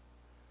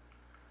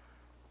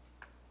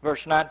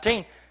 Verse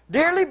 19,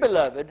 dearly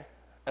beloved,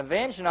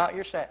 avenge not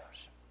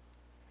yourselves.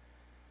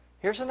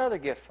 Here's another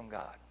gift from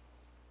God.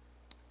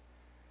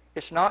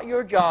 It's not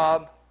your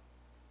job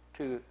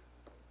to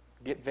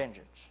get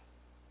vengeance,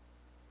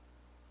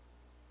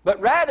 but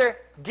rather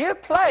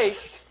give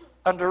place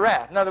unto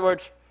wrath. In other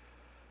words,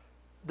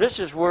 this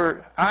is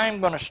where I'm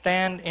going to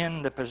stand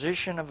in the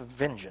position of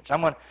vengeance.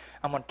 I'm going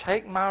to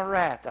take my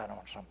wrath out on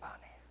somebody.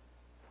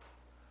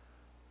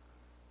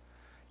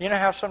 You know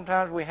how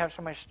sometimes we have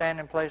somebody stand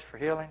in place for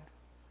healing?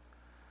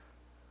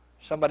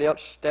 Somebody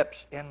else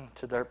steps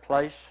into their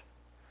place.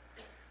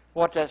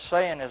 What that's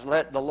saying is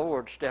let the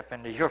Lord step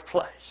into your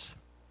place.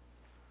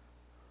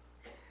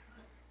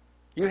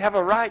 You have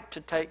a right to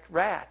take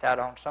wrath out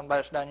on somebody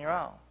that's done you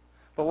wrong.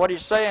 But what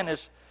he's saying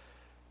is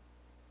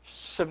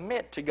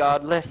submit to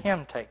God. Let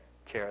Him take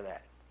care of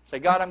that. Say,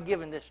 God, I'm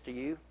giving this to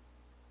you.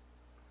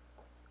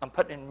 I'm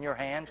putting it in your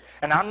hands.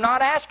 And I'm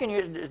not asking you,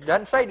 it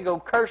doesn't say to go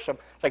curse them.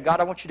 Say, God,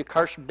 I want you to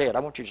curse them dead. I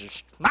want you to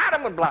smite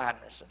them with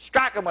blindness and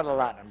strike them with a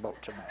lightning bolt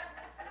tonight.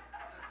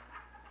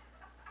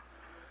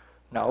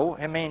 No,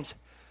 it means,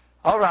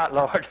 all right,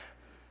 Lord,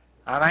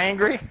 I'm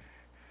angry.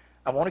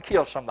 I want to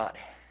kill somebody.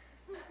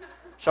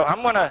 So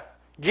I'm going to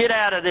get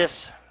out of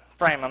this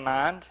frame of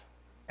mind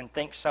and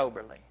think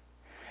soberly.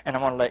 And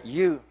I'm going to let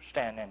you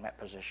stand in that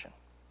position.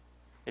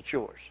 It's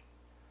yours.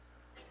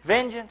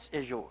 Vengeance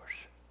is yours.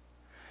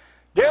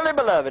 Dearly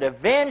beloved,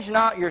 avenge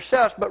not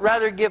yourselves, but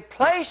rather give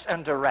place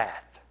unto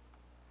wrath.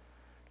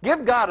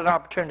 Give God an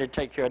opportunity to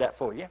take care of that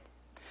for you.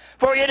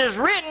 For it is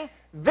written,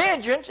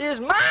 vengeance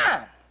is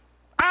mine.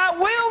 I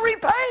will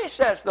repay,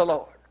 says the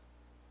Lord.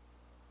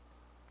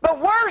 The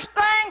worst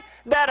thing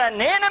that an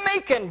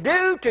enemy can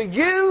do to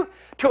you,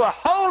 to a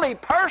holy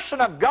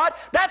person of God,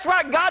 that's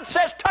why God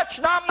says,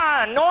 touch not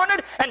my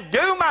anointed and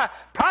do my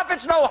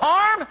prophets no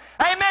harm.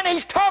 Amen.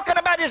 He's talking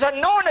about His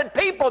anointed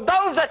people,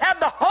 those that have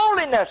the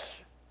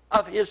holiness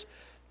of His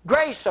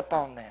grace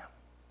upon them.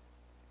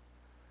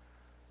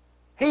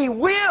 He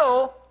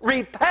will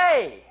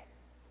repay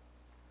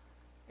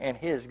in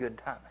His good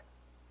timing.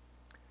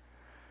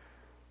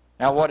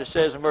 Now what it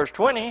says in verse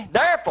 20,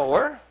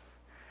 therefore,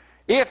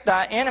 if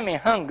thy enemy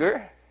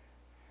hunger,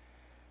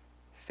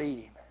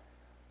 feed him.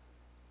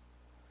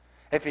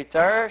 If he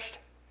thirst,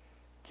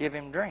 give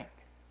him drink.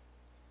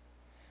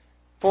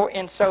 For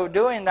in so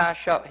doing thou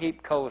shalt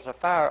heap coals of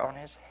fire on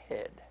his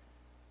head.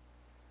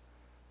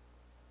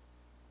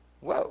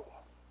 Whoa.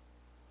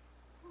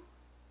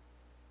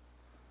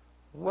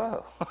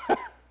 Whoa.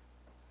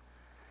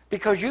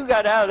 Because you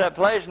got out of that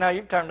place, now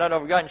you've turned that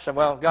over to God and you said,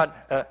 well, God,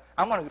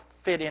 I'm going to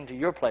fit into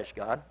your place,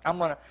 God. I'm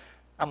going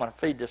to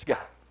feed this guy.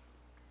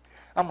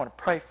 I'm going to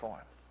pray for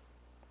him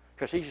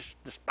because he's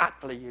just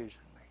despitefully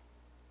using me.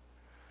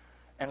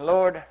 And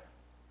Lord,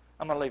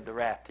 I'm going to leave the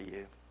wrath to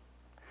you.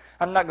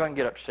 I'm not going to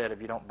get upset if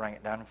you don't bring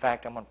it down. In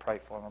fact, I'm going to pray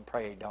for him and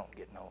pray he don't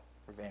get no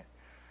revenge,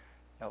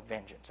 no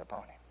vengeance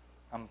upon him.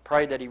 I'm going to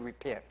pray that he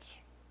repents.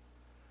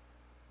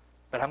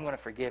 But I'm going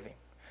to forgive him.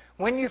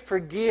 When you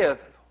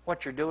forgive,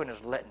 what you're doing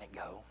is letting it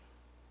go.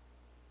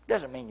 It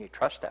doesn't mean you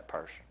trust that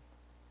person.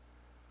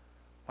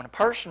 When a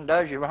person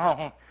does you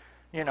wrong,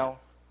 you know,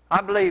 I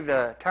believe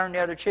turn the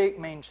other cheek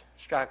means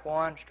strike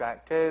one,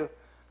 strike two,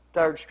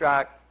 Third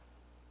strike,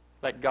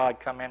 let God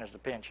come in as the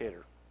pinch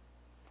hitter.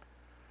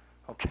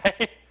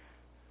 Okay?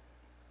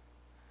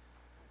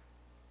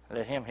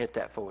 Let Him hit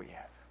that for you.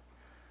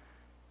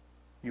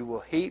 You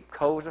will heap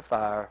coals of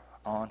fire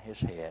on His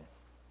head.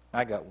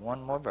 I got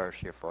one more verse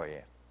here for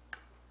you.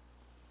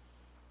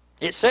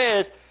 It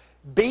says,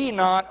 be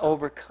not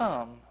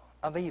overcome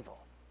of evil,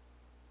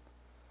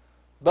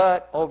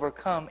 but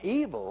overcome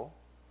evil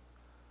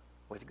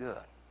with good.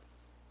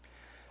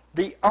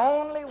 The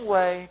only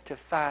way to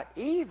fight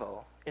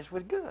evil is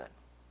with good.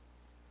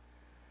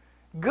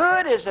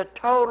 Good is a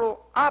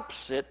total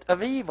opposite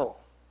of evil.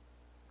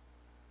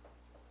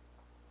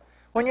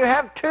 When you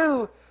have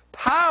two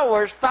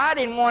powers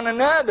fighting one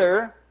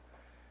another,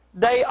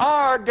 they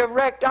are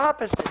direct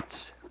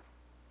opposites.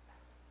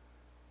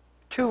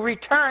 To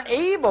return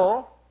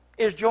evil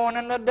is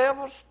joining the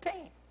devil's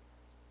team.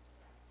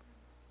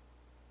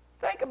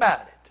 Think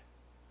about it.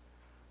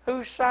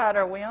 Whose side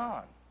are we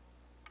on?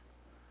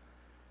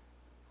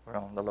 We're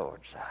on the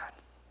Lord's side.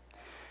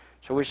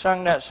 So we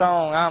sung that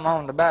song, I'm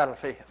on the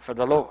battlefield for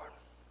the Lord.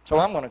 So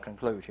I'm going to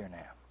conclude here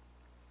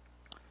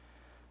now.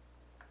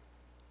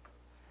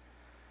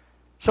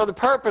 So the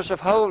purpose of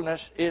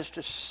holiness is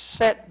to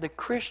set the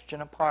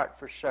Christian apart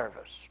for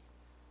service.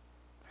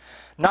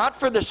 Not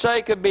for the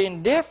sake of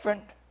being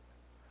different,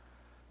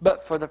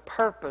 but for the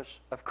purpose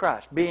of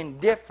Christ. Being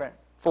different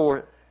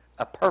for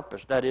a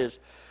purpose, that is,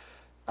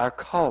 our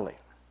calling.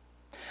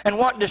 And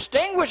what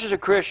distinguishes a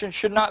Christian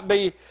should not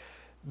be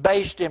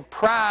based in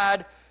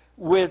pride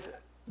with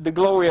the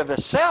glory of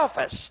the self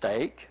at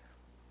stake,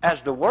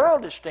 as the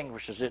world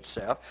distinguishes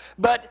itself,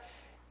 but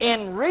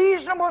in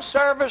reasonable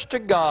service to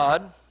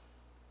God,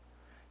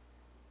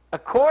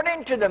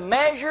 according to the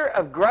measure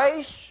of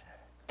grace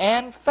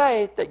and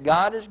faith that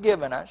God has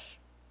given us.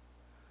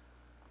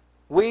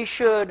 We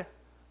should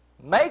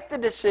make the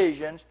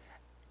decisions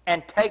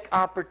and take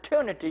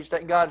opportunities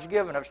that God's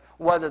given us,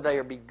 whether they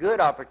be good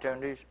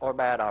opportunities or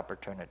bad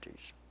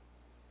opportunities.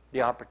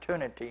 The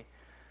opportunity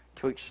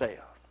to excel.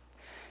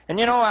 And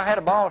you know, I had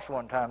a boss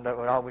one time that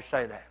would always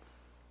say that.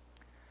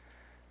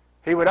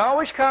 He would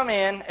always come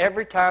in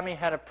every time he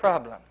had a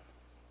problem.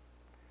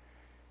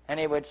 And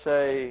he would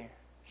say,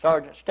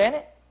 Sergeant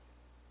Stennett,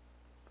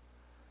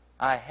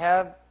 I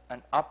have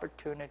an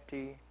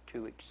opportunity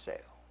to excel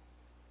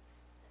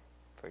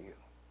for you.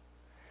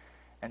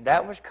 And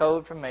that was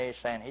code for me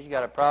saying he's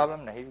got a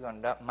problem that he's going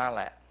to dump in my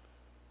lap.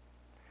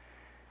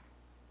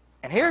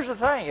 And here's the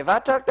thing, if I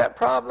took that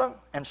problem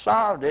and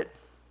solved it,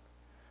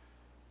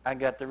 I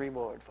got the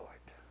reward for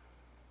it.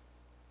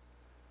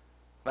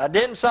 If I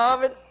didn't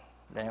solve it,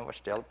 then it was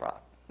still a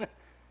problem.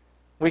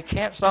 We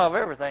can't solve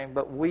everything,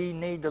 but we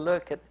need to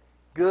look at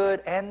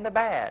good and the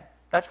bad.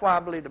 That's why I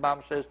believe the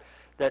Bible says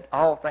that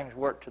all things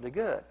work to the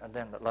good of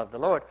them that love the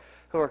Lord,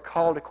 who are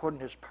called according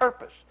to His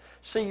purpose.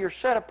 See, you're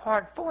set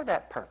apart for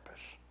that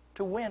purpose,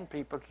 to win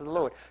people to the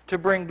Lord, to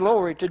bring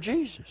glory to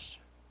Jesus.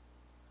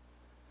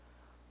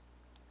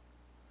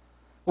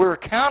 We're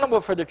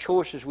accountable for the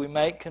choices we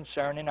make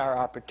concerning our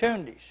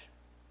opportunities.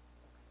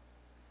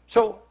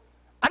 So,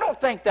 I don't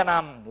think that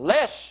I'm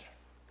less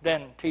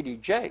than T.D.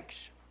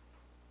 Jakes.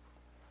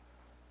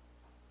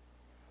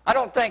 I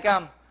don't think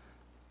I'm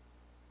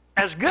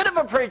as good of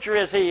a preacher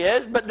as he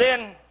is, but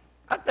then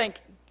I think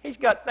he's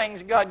got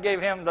things God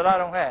gave him that I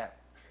don't have.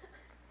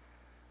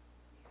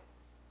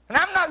 And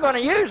I'm not going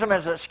to use them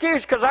as an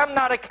excuse because I'm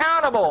not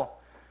accountable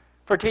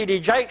for T.D.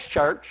 Jakes'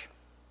 church.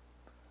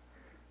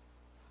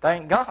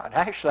 Thank God.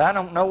 Actually, I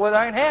don't know whether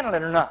I can handle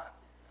it or not.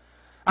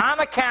 I'm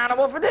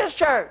accountable for this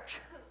church.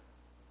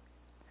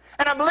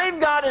 And I believe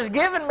God has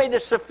given me the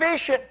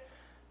sufficient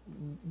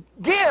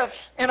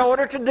gifts in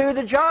order to do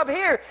the job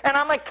here. And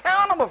I'm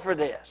accountable for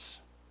this.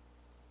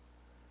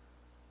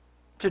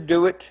 To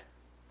do it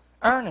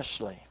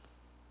earnestly.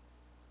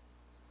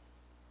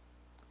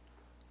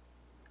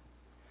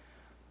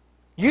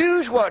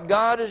 Use what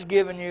God has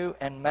given you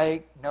and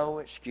make no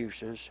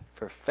excuses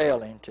for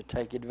failing to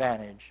take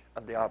advantage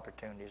of the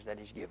opportunities that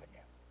He's given you.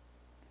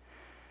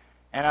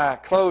 And I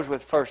close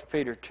with 1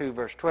 Peter 2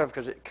 verse 12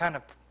 because it kind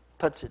of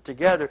puts it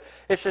together.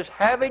 It says,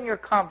 having your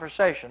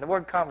conversation. The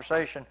word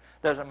conversation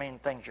doesn't mean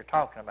things you're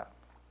talking about.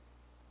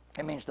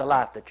 It means the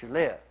life that you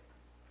live.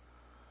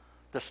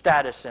 The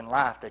status in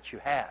life that you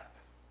have.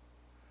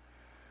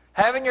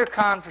 Having your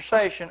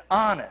conversation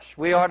honest.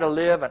 We are to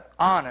live an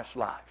honest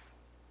life.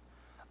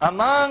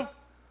 Among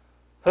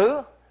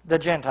who? The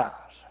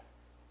Gentiles.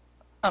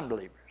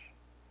 Unbelievers.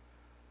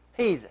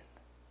 Heathen.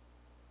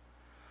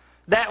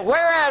 That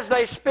whereas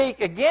they speak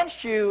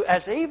against you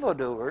as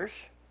evildoers,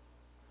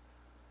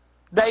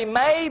 they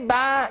may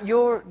by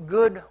your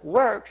good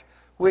works,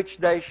 which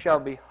they shall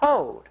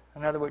behold.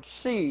 In other words,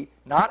 see,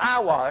 not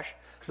eyewash,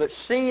 but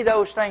see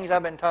those things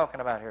I've been talking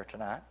about here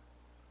tonight.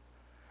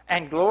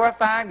 And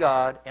glorify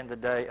God in the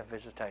day of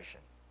visitation.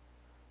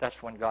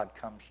 That's when God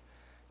comes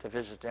to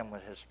visit them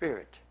with His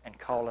Spirit and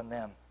calling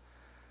them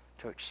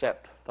to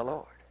accept the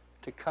Lord,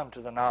 to come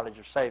to the knowledge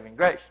of saving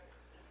grace.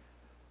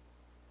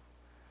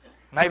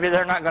 Maybe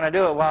they're not going to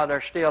do it while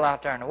they're still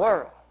out there in the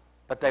world,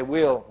 but they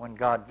will when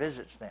God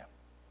visits them.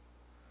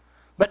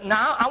 But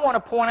now I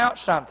want to point out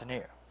something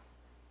here.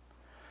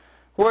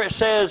 Where it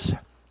says,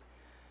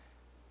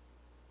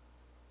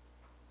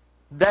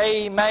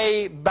 they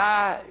may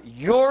by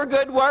your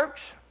good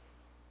works.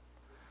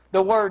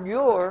 The word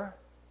your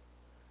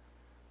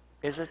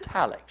is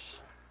italics.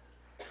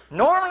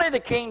 Normally the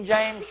King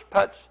James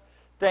puts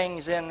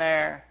things in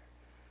there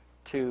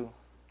to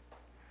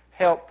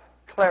help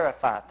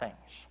clarify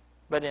things.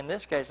 But in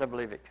this case, I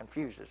believe it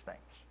confuses things.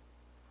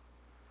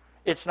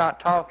 It's not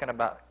talking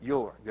about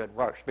your good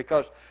works,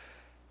 because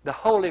the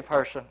holy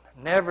person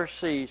never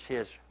sees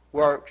his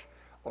works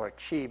or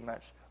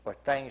achievements or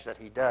things that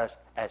he does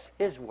as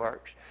his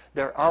works.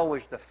 They're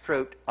always the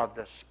fruit of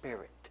the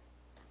Spirit.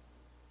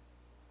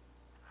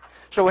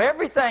 So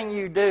everything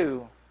you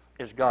do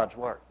is God's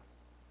work.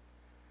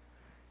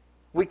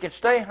 We can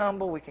stay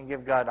humble. We can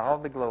give God all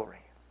the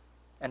glory.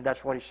 And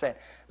that's what he's saying.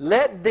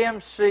 Let them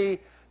see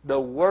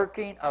the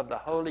working of the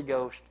Holy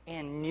Ghost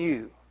in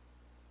you.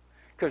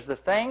 Because the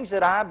things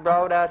that I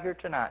brought out here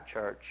tonight,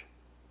 church,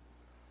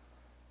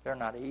 they're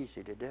not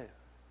easy to do.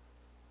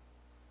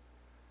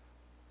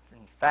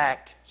 In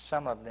fact,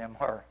 some of them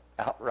are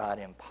outright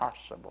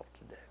impossible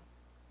to do.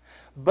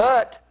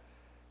 But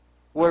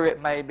where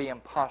it may be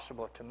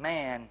impossible to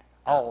man,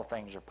 all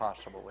things are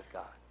possible with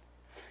God.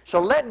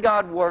 So let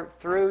God work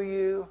through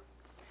you,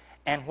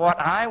 and what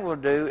I will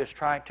do is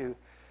try to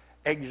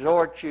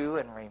exhort you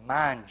and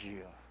remind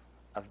you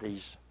of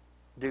these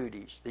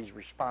duties, these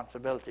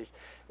responsibilities.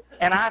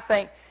 And I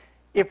think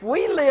if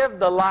we live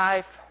the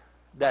life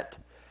that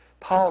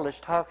Paul is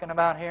talking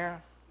about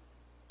here,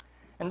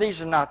 and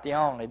these are not the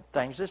only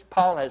things.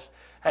 Paul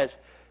has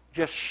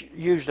just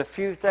used a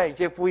few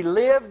things. If we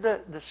live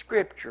the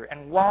Scripture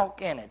and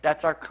walk in it,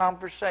 that's our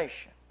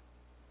conversation,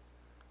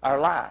 our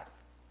life,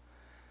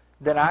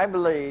 then I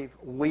believe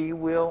we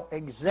will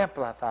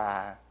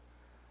exemplify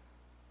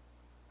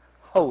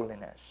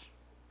holiness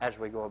as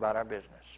we go about our business.